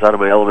felt like I was out of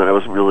my element. I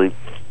wasn't really.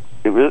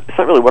 It's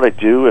not really what I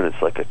do, and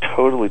it's like a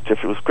totally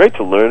different. It was great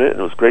to learn it, and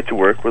it was great to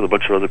work with a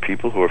bunch of other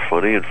people who are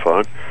funny and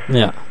fun.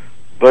 Yeah.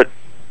 But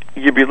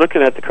you'd be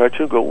looking at the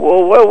cartoon, go,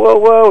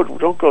 whoa,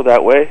 don't go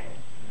that way.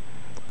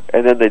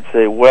 And then they'd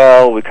say,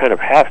 well, we kind of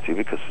have to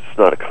because it's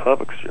not a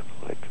comic strip.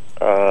 Like,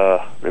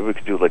 maybe we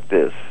could do it like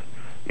this.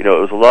 It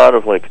was a lot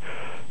of like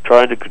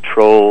trying to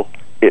control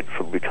it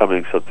from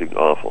becoming something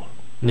awful.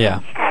 Yeah.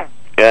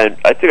 And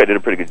I think I did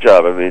a pretty good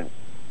job. I mean,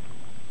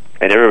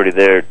 and everybody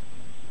there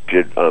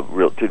did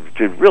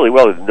really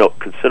well,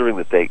 considering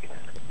that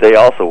they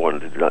also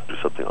wanted to not do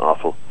something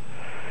awful.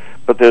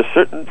 But there's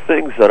certain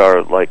things that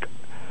are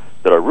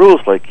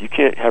rules, like you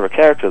can't have a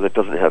character that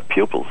doesn't have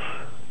pupils,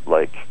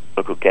 like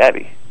Uncle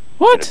Gabby.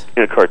 What?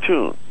 In a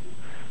cartoon.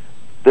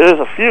 There's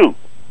a few.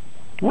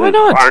 Why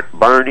not?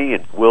 Barney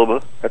and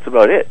Wilma. That's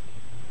about it.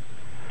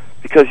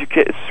 Because you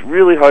can't. It's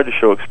really hard to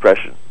show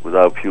expression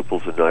without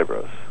pupils and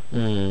eyebrows.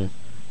 Mm.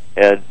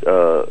 And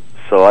so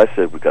I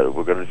said, we're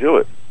going to do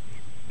it.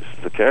 This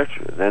is the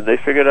character. And then they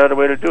figured out a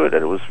way to do it,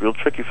 and it was real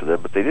tricky for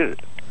them, but they did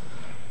it.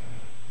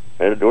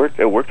 And it worked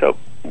out.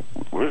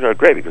 It worked out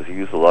great because he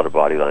used a lot of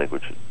body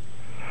language.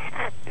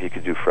 He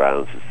could do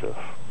frowns and stuff.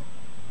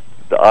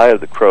 The Eye of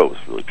the Crow was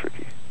really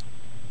tricky.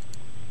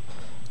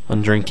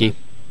 Undrinky.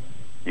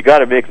 you got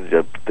to make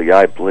the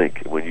eye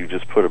blink. When you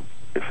just put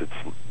if it's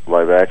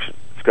live action,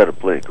 it's got to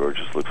blink, or it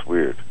just looks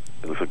weird.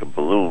 It looks like a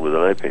balloon with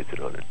an eye painted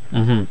on it.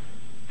 Mm-hmm.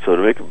 So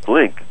to make him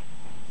blink,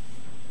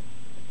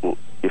 well,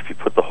 if you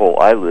put the whole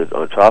eyelid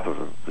on top of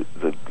him,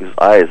 his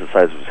eye is the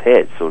size of his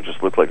head, so it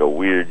just looked like a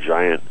weird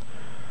giant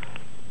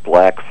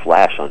black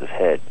flash on his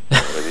head. You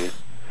know what I mean?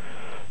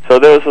 So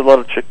there was a lot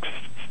of tricks,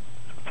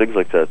 things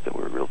like that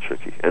were real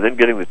tricky. And then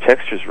getting the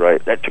textures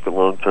right, that took a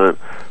long time.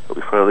 But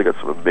we finally got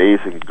some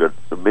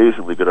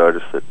amazingly good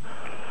artists that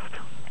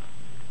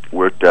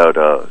worked out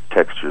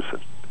textures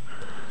and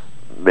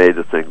made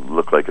the thing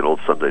look like an old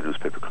Sunday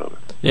newspaper comic.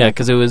 Yeah,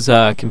 because it was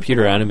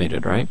computer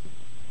animated, right?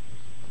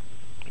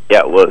 Yeah,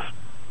 it was.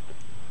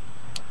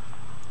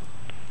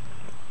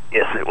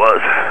 Yes, it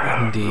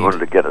was. Indeed. We wanted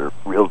to get a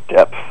real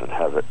depth and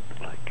have it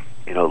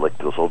like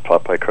those old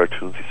Popeye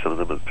cartoons. You saw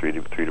them in three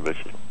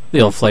dimensions.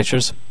 The old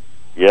Fleischers.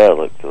 Yeah,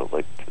 like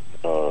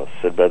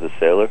Sinbad the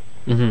Sailor,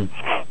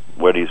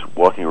 when he's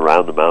walking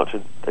around the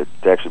mountain. They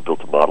actually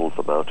built a model of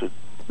the mountain.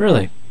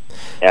 Really?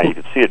 Yeah, you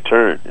could see it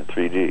turn in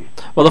 3D.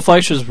 Well, the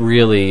Fleischers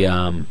really,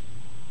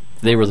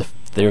 they were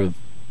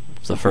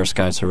the first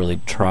guys to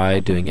really try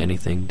doing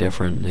anything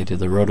different. They did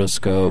the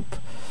rotoscope.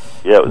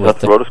 Yeah, was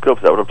that the rotoscope?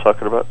 Is that what I'm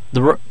talking about?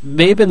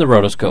 May have been the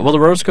rotoscope. Well, the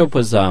rotoscope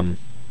was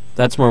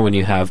that's more when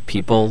you have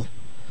people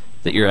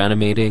that you're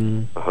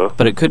animating,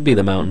 but it could be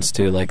the mountains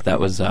too. Like that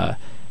was the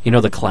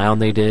clown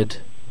they did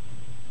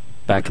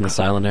back in the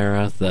silent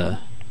era.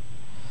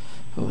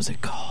 What was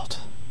it called?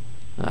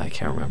 I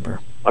can't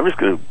remember. I'm just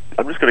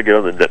gonna get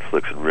on the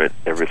Netflix and rent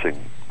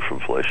everything from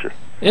Fleischer.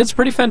 It's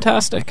pretty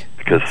fantastic.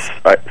 Because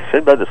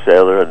Sinbad the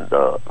Sailor and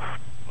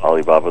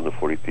Alibaba and the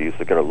 40 Thieves,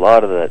 they got a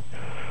lot of that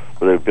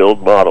where they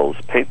build models,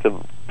 paint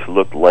them to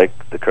look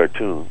like the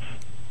cartoons,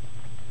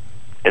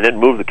 and then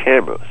move the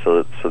camera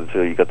so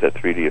you got that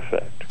 3D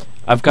effect.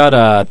 I've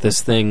got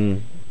this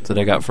thing that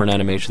I got for an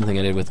animation thing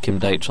I did with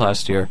Kim Deitch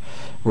last year,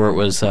 where it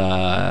was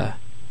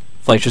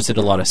Fleischer's did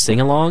a lot of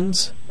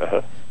sing-alongs.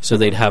 So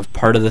they'd have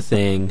part of the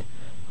thing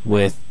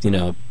with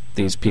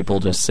these people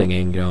just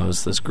singing. It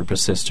was this group of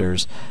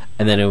sisters,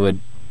 and then it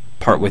would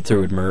partway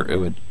through it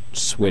would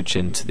switch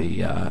into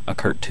the a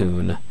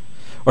cartoon,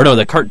 or no,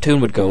 the cartoon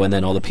would go, and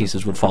then all the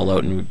pieces would fall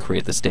out and would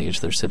create the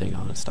stage they're sitting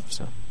on and stuff.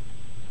 So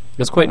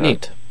it's quite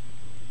neat.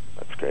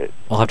 That's great.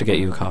 I'll have to get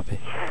you a copy.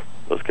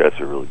 Those guys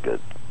are really good.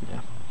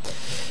 Yeah.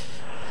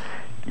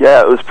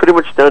 Yeah, it was pretty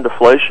much down to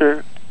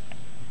Fleischer,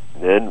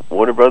 and then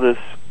Warner Brothers,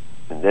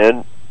 and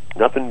then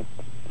nothing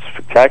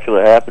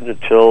spectacular happened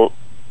until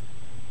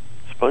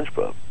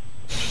SpongeBob,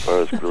 as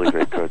far as really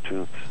great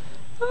cartoons.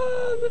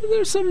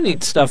 There's some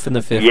neat stuff in the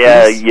 50s.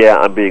 Yeah,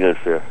 I'm being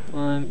unfair.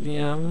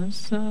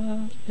 There's,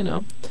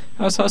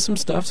 I saw some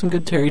stuff, some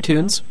good Terry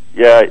tunes.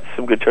 Yeah,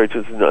 some good Terry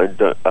tunes.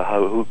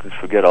 Who can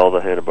forget all the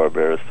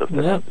Hanna-Barbera stuff?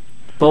 Yeah.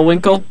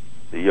 Bullwinkle.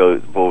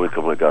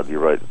 Bullwinkle, my God, you're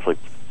right. It's like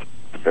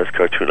the best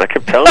cartoon. I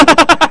kept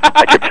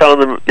telling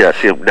them, yeah,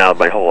 see, now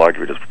my whole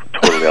argument is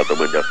totally out the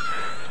window.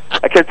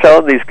 I kept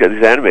telling these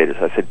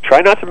animators, I said, try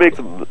not to make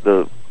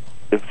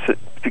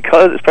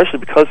especially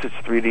because it's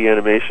 3D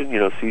animation,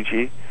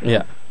 CG.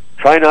 Yeah.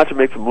 Try not to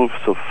make them move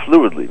so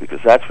fluidly, because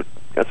that's what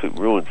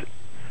ruins it.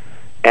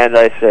 And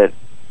I said,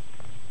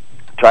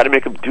 try to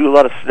make them do a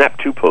lot of snap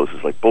two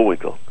poses like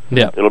Bullwinkle.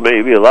 Yeah. It'll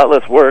maybe a lot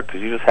less work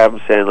because you just have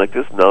him standing like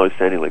this, and now he's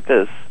standing like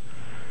this,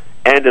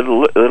 and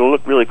it'll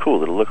look really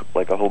cool. It'll look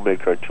like a homemade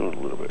cartoon a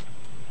little bit.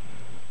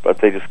 But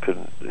they just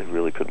couldn't. They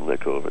really couldn't let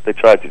go of it. They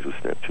tried to do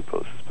snap two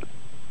poses, but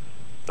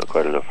not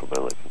quite enough for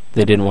my liking.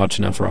 They didn't watch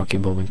enough Rocky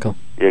and Bullwinkle.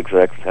 Yeah,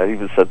 exactly. I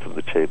even sent them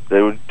the tape.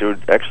 They were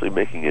actually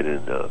making it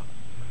in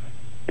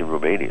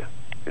Romania,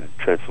 in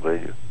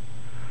Transylvania.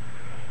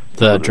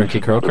 The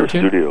Drinky Crow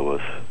cartoon? The studio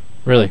was.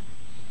 Really?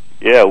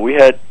 Yeah, we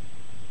had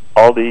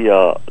all the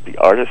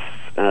artists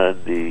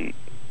and the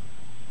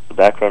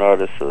background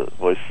artists, the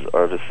voice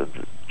artists, and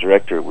the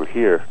director were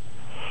here.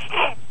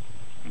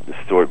 The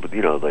story, but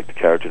like the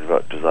character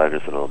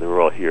designers and all, they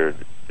were all here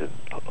in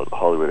the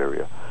Hollywood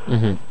area.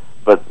 Mm-hmm.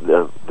 But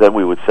then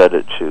we would send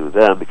it to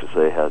them because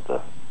they had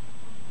the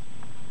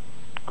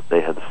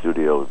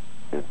studio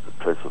in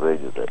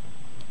Pennsylvania that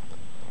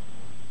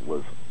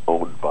was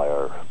owned by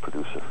our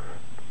producer.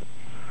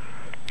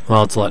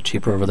 Well, it's a lot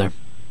cheaper over there.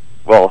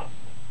 Well,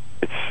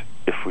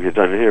 if we had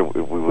done it here,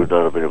 we would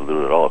not have been able to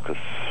do it at all, because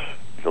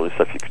the only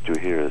stuff you could do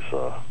here is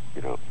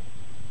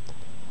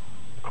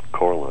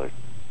Coraline.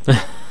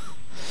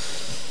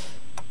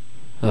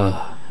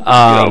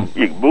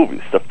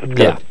 Movies, stuff that's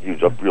got a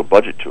huge real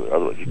budget to it.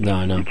 Otherwise, you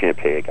can't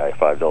pay a guy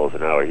 $5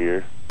 an hour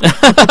here.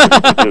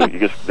 You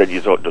just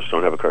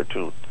don't have a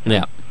cartoon.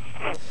 Yeah,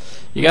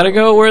 you got to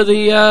go where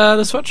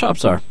the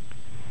sweatshops are.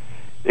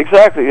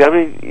 Exactly. I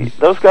mean,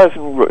 those guys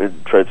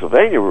in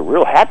Transylvania were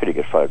real happy to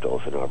get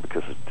 $5 an hour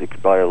because they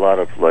could buy a lot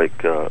of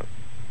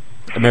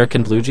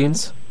American blue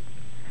jeans.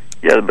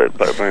 Yeah,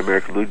 by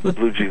American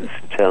blue jeans,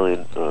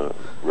 Italian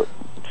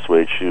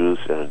suede shoes,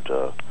 and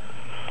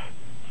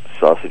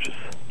sausages.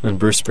 And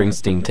Bruce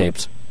Springsteen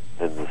tapes.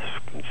 And this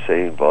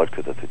insane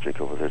vodka that they drink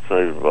over there. It's not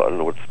even, I don't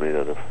know what it's made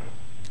out of,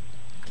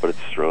 but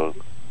it's strong.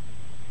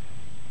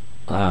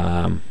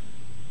 Yeah,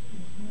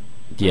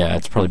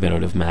 it's probably been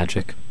out of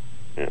magic.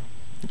 Yeah.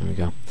 There we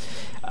go.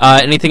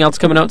 Anything else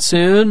coming out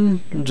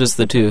soon? Just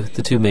the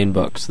two main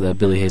books, the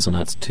Billy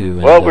Hazelnuts 2.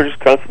 And, well, we're just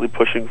constantly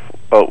pushing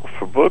out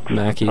for books.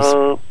 Mackey's.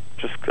 I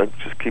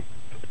just keep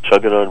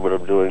chugging on what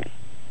I'm doing.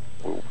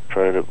 We're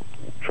trying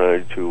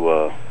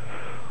to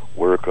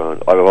work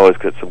on. I've always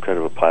got some kind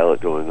of a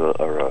pilot going on,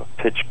 or a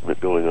pitch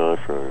going on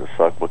for a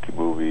Sock Monkey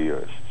movie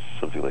or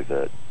something like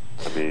that.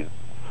 I mean,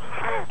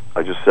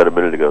 I just said a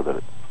minute ago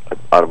that I'm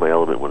out of my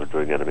element when I'm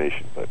doing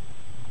animation, but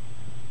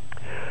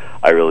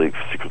I really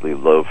secretly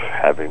love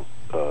having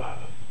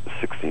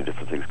 16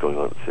 different things going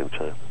on at the same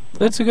time.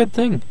 That's a good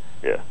thing.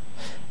 Yeah.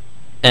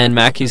 And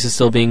Mackey's is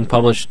still being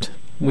published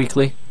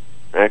weekly?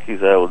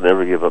 Mackey's, I will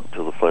never give up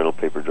until the final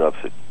paper drops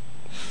it.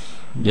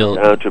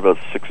 Down to about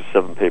 6 or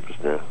 7 papers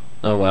now.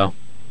 Oh, wow.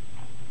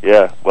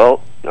 Yeah,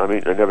 well, I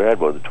mean, I never had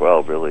more than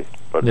 12, really.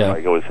 But yeah.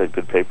 I always had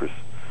good papers.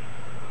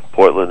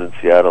 Portland and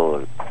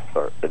Seattle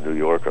and New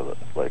York are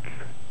like...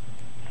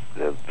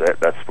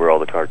 That's where all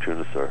the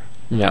cartoonists are.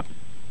 Yeah.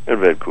 And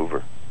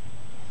Vancouver.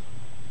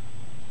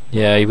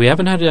 Yeah, we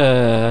haven't had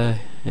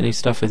any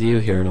stuff with you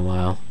here in a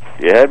while.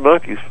 You had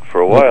monkeys for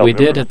a while. We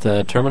did at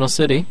the Terminal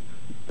City.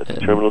 At the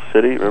Terminal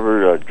City?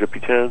 Remember Drippy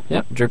Town?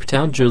 Yep, Drippy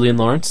Town. Julian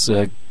Lawrence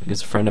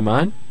is a friend of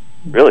mine.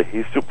 Really?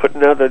 He's still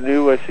putting out that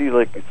new, I see,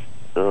 like,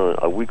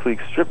 a weekly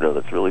strip now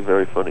that's really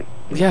very funny.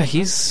 Yeah,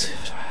 he's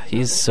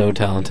so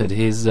talented.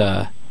 He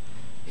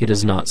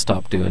does not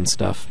stop doing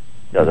stuff.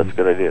 Yeah, that's a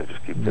good idea.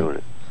 Just keep doing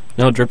it.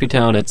 No, Drippy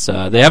Town,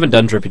 they haven't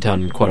done Drippy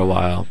Town in quite a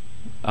while.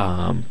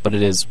 But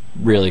it is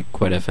really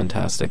quite a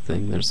fantastic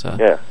thing. There's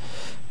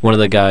one of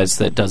the guys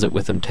that does it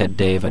with him, Ted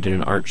Dave. I did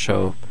an art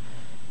show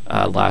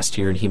last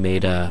year, and he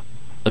made a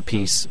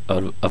piece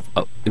out of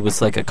it was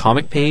like a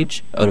comic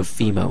page out of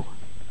Fimo.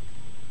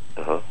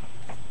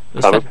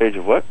 Comic page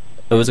of what?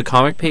 It was a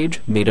comic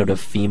page made out of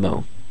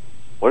Fimo.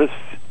 What is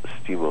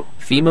Fimo?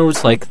 Fimo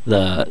is like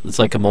it's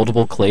like a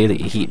moldable clay that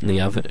you heat in the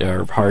oven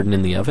or harden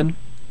in the oven.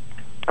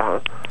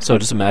 So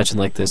just imagine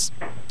like this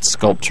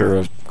sculpture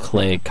of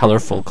clay,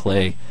 colorful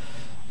clay,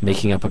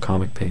 making up a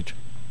comic page.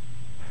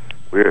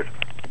 Weird.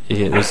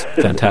 It was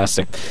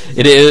fantastic.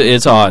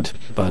 It's odd,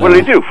 but what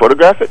did he do?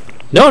 Photograph it?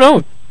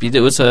 No.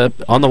 It was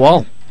on the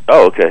wall.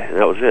 Oh, okay.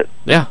 That was it.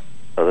 Yeah.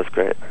 Oh, that's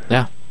great.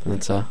 Yeah.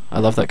 It's I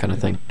love that kind of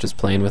thing. Just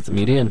playing with the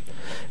media and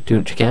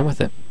doing what you can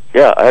with it.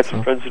 Yeah, I had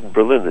some friends in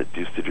Berlin that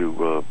used to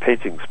do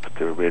paintings, but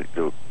they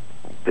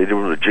did it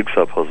with a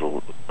jigsaw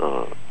puzzle,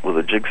 with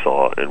a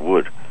jigsaw and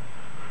wood.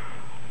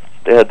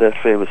 They had that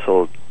famous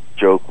old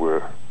joke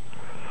where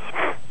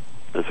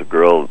there's a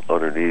girl on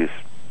her knees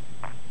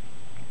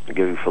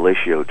giving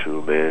fellatio to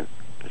a man,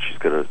 and she's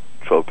got a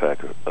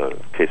 12-pack, a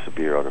case of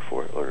beer on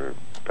her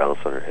balance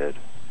on her head.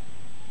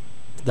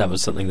 That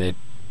was something they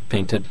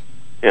painted?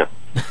 Yeah.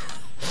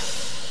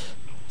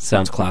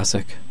 Sounds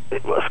classic.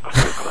 It was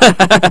classic.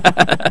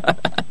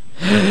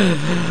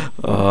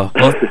 Well,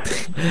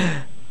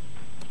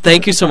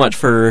 thank you so much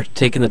for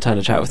taking the time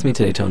to chat with me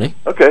today, Tony.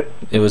 Okay.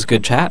 It was a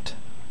good chat.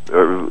 It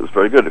was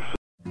very good.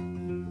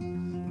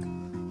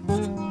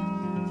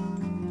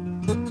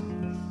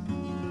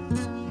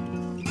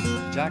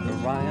 Jack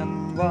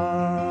O'Ryan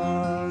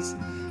was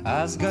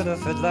as good a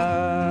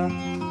fiddler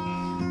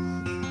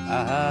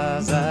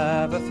as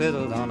ever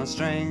fiddled on a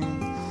string.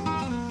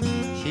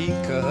 He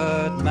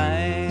could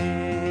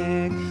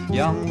make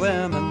young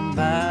women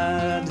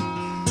mad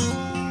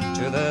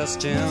to this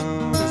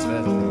tune his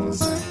fiddle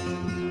sang.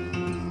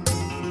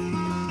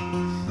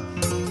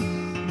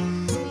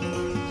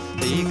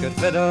 He could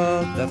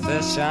fiddle the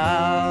fish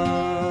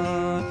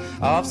out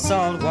of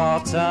salt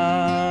water,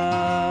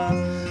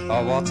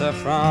 or water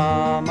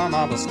from a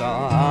marble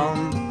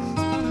stone,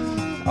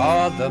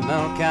 or the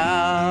milk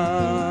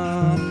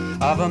out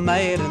of a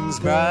maiden's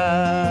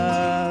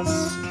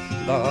breast,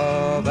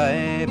 though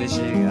baby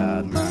she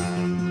had none.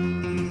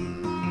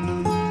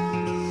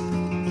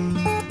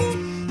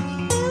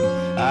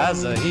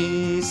 As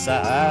he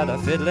sat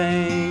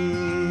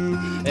a-fiddling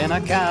in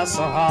a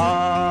castle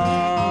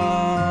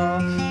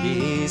hall,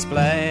 he's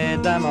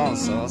played them all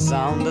so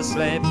sound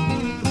asleep,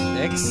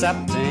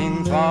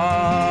 excepting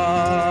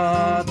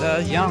for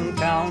the young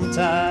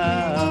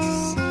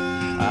countess,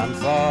 and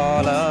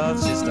for love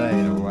she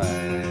stayed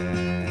away.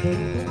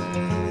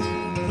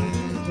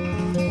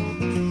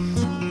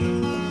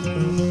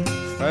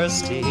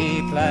 First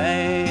he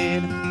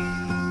played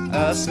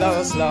a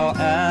slow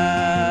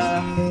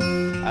air,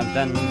 and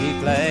then he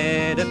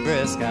played it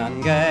brisk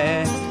and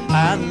gay,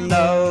 and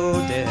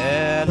oh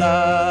dear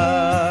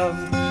love,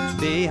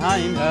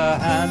 behind her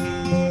hand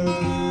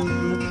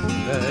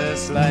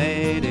this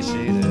lady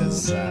she did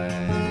say.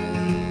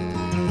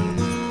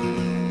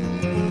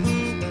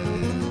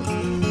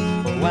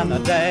 When the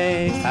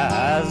day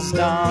has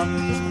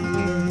done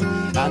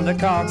and the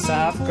cocks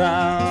have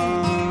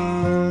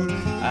crowned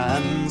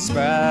and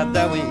spread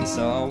their wings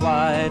so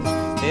wide,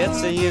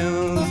 it's a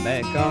you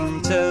may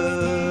come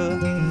to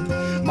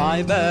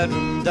my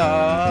bedroom door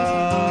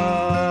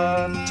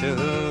to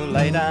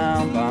lay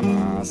down by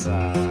my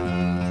side.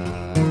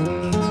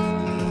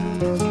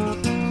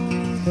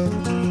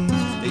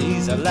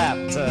 to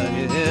laughter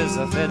is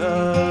a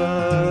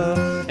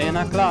fiddle in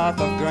a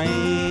cloth of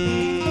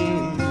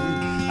green,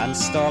 and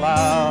stole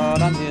out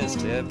on his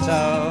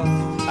tiptoe,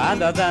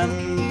 and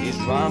then he's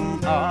run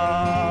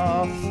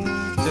off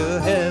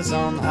to his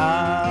own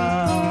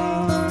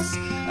house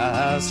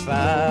as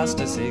fast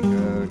as he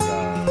could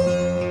go.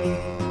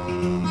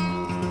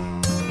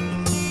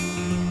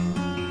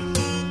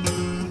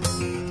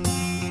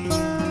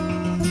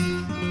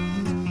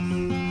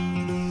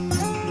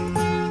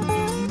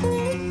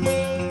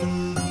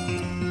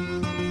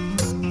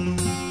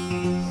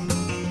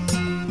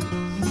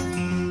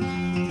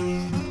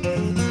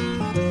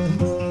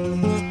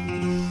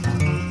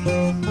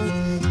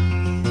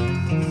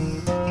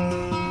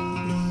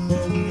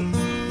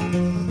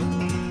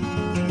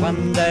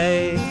 One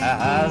day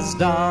has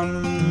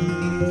done,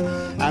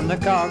 and the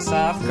cocks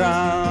have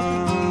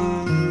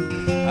crowned,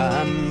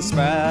 and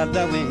spread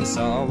their wings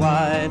so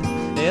wide,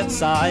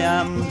 it's I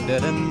am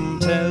bidden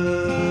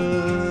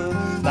to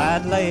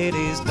that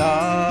lady's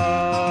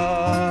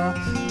door,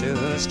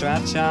 to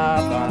stretch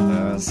out by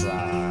her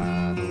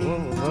side.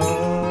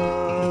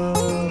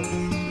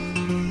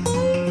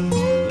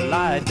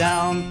 Lie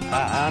down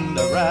and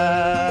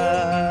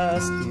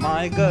rest,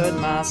 my good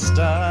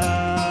master,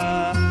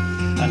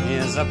 and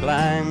here's a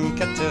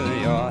blanket to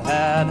your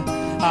head.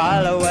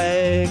 I'll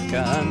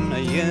awaken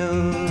you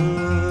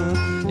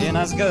in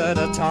as good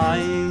a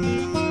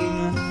time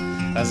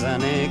as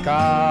any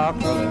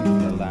cockerel in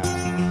the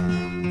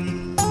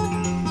land.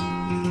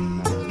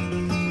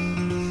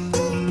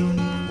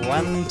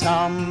 When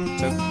Tom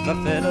took the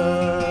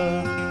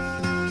fiddle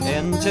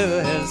into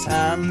his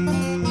hand,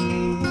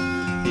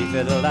 he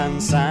fiddled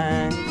and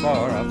sang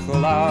for a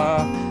full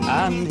hour,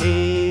 and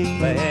he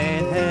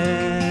played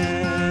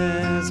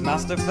his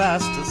master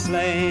fast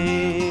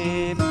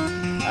asleep,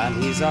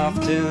 and he's off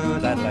to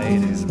that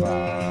lady's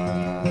bar.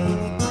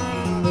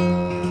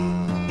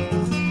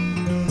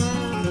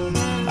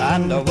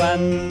 And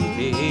when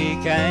he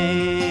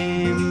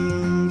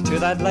came to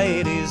that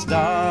lady's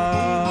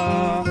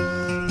door,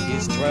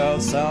 he's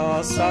twirled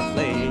so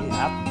softly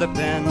at the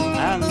pin,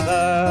 and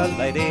the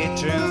lady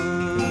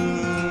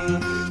true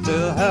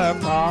to her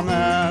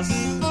promise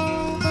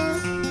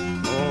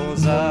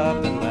rose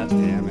up and let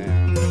him in.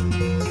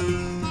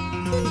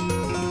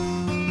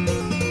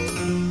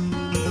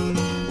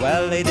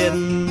 Well, he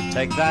didn't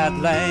take that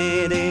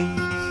lady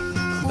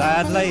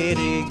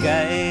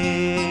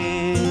gay,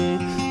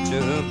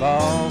 to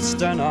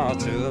bolster nor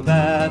to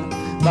bed,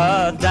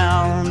 but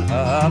down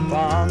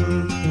upon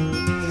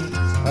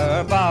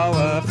her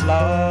bower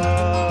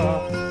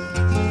floor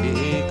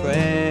he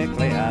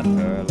quickly had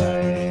her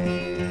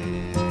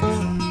laid.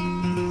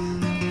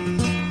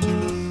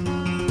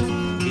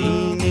 He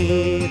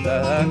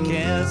neither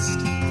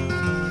kissed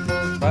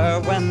her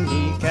when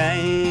he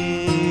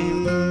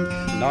came,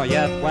 nor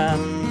yet when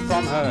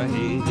from her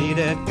he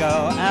did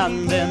go,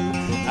 and in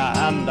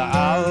and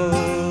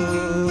out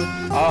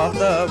of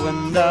the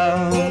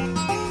window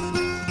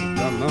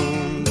the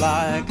moon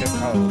like a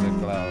cold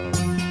glow.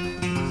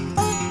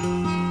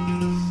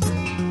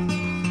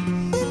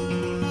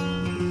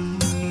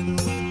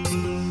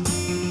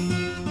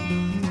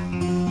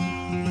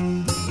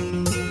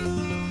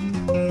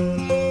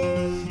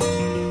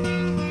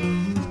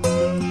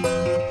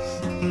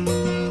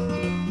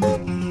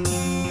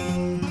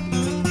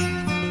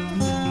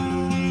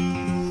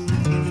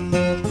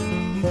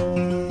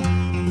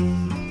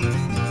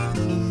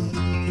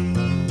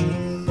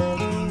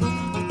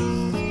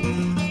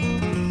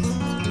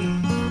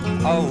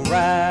 Oh,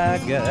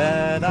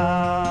 ragged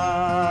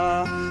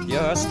are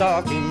your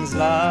stockings,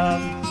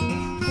 love,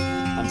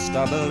 and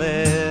stubble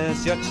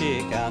is your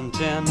cheek and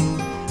chin,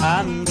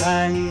 and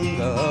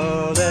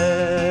tangled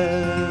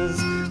is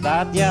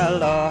that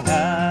yellow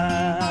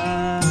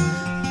hair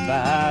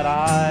that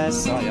I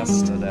saw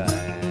yesterday.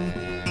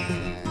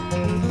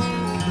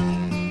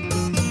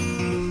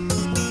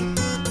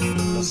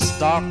 The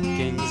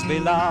stockings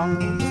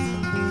belong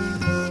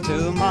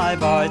to my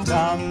boy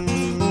Tom.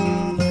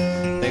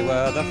 They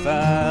were the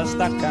first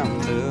that come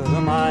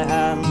to my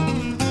hand.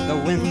 The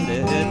wind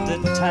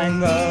did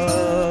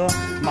tangle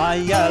my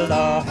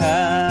yellow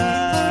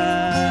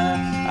hair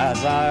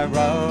as I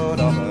rode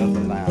over the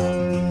land.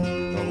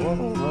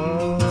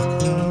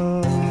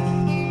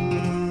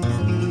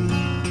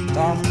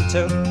 Tom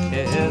took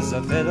his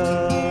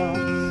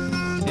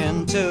fiddle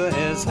into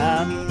his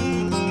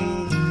hand,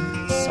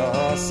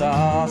 so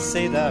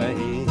saucy there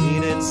he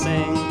did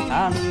sing,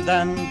 and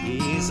then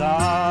he's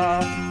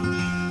off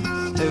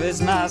to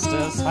his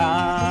master's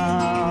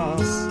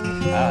house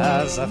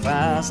as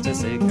fast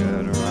as he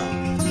could run.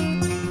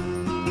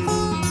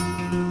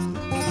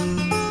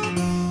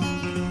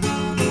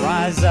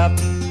 Rise up,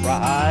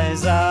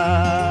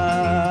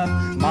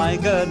 my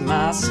good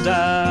master,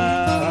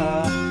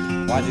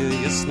 why do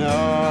you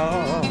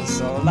snore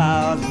so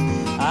loud?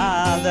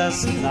 Ah,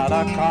 there's not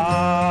a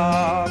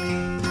cock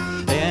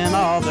in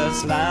all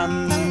this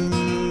land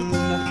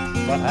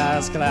but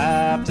has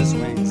clapped his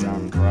wings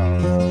and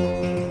crowed.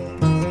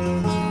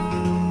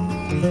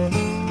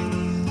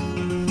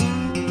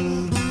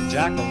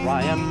 Jack Jack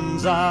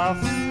Ryan's off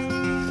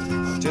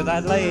to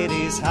that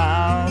lady's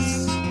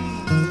house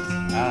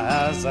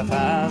as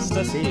fast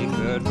as he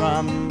could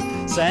run,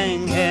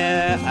 saying,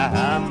 "Here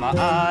am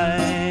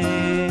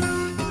I,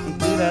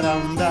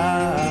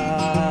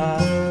 dee-da-dum-da,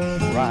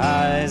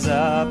 rise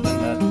up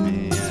and let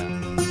me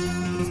in."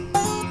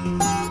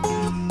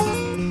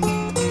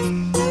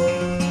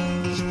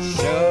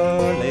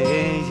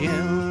 Surely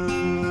you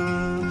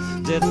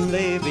didn't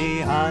leave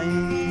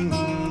behind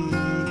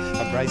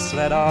a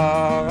bracelet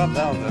or a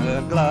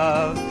velvet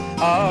glove,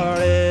 or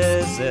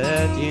is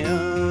it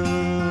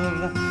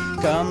you've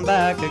come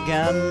back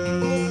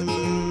again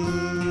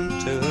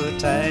to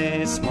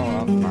taste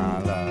more of my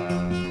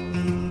love?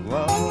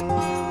 Whoa.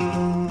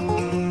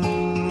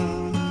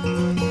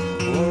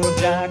 Oh,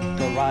 Jack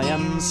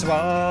Ryan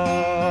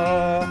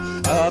swore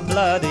a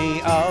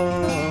bloody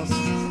oath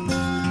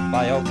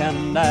by oak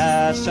and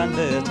ash and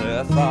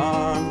bitter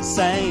thorn,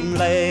 saying,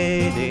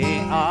 "Lady,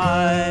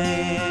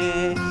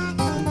 I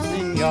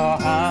in your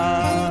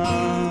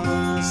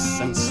house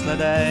since the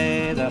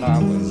day that I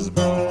was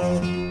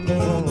born."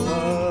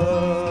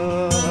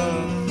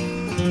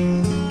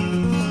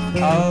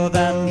 Oh,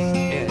 then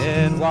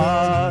it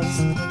was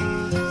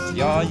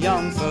your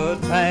young foot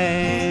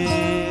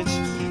page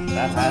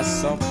that has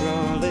so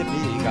cruelly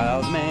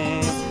beguiled me,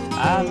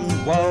 and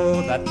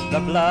woe that the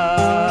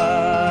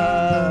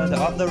blood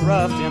of the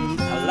ruffian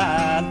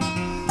lad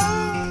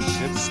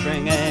should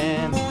spring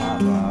in my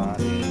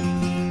body.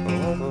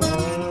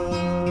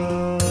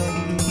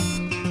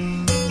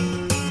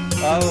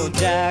 Oh,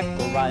 Jack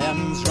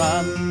Ryan's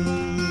run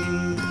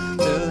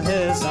to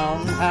his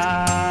own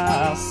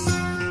house,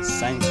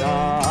 saying,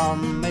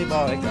 "Come, me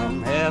boy, come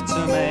here to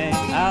me,"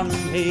 and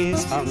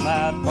he's hung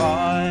that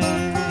boy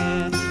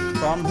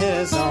from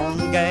his own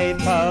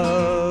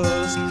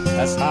gatepost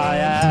as high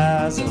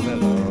as a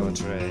willow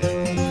tree.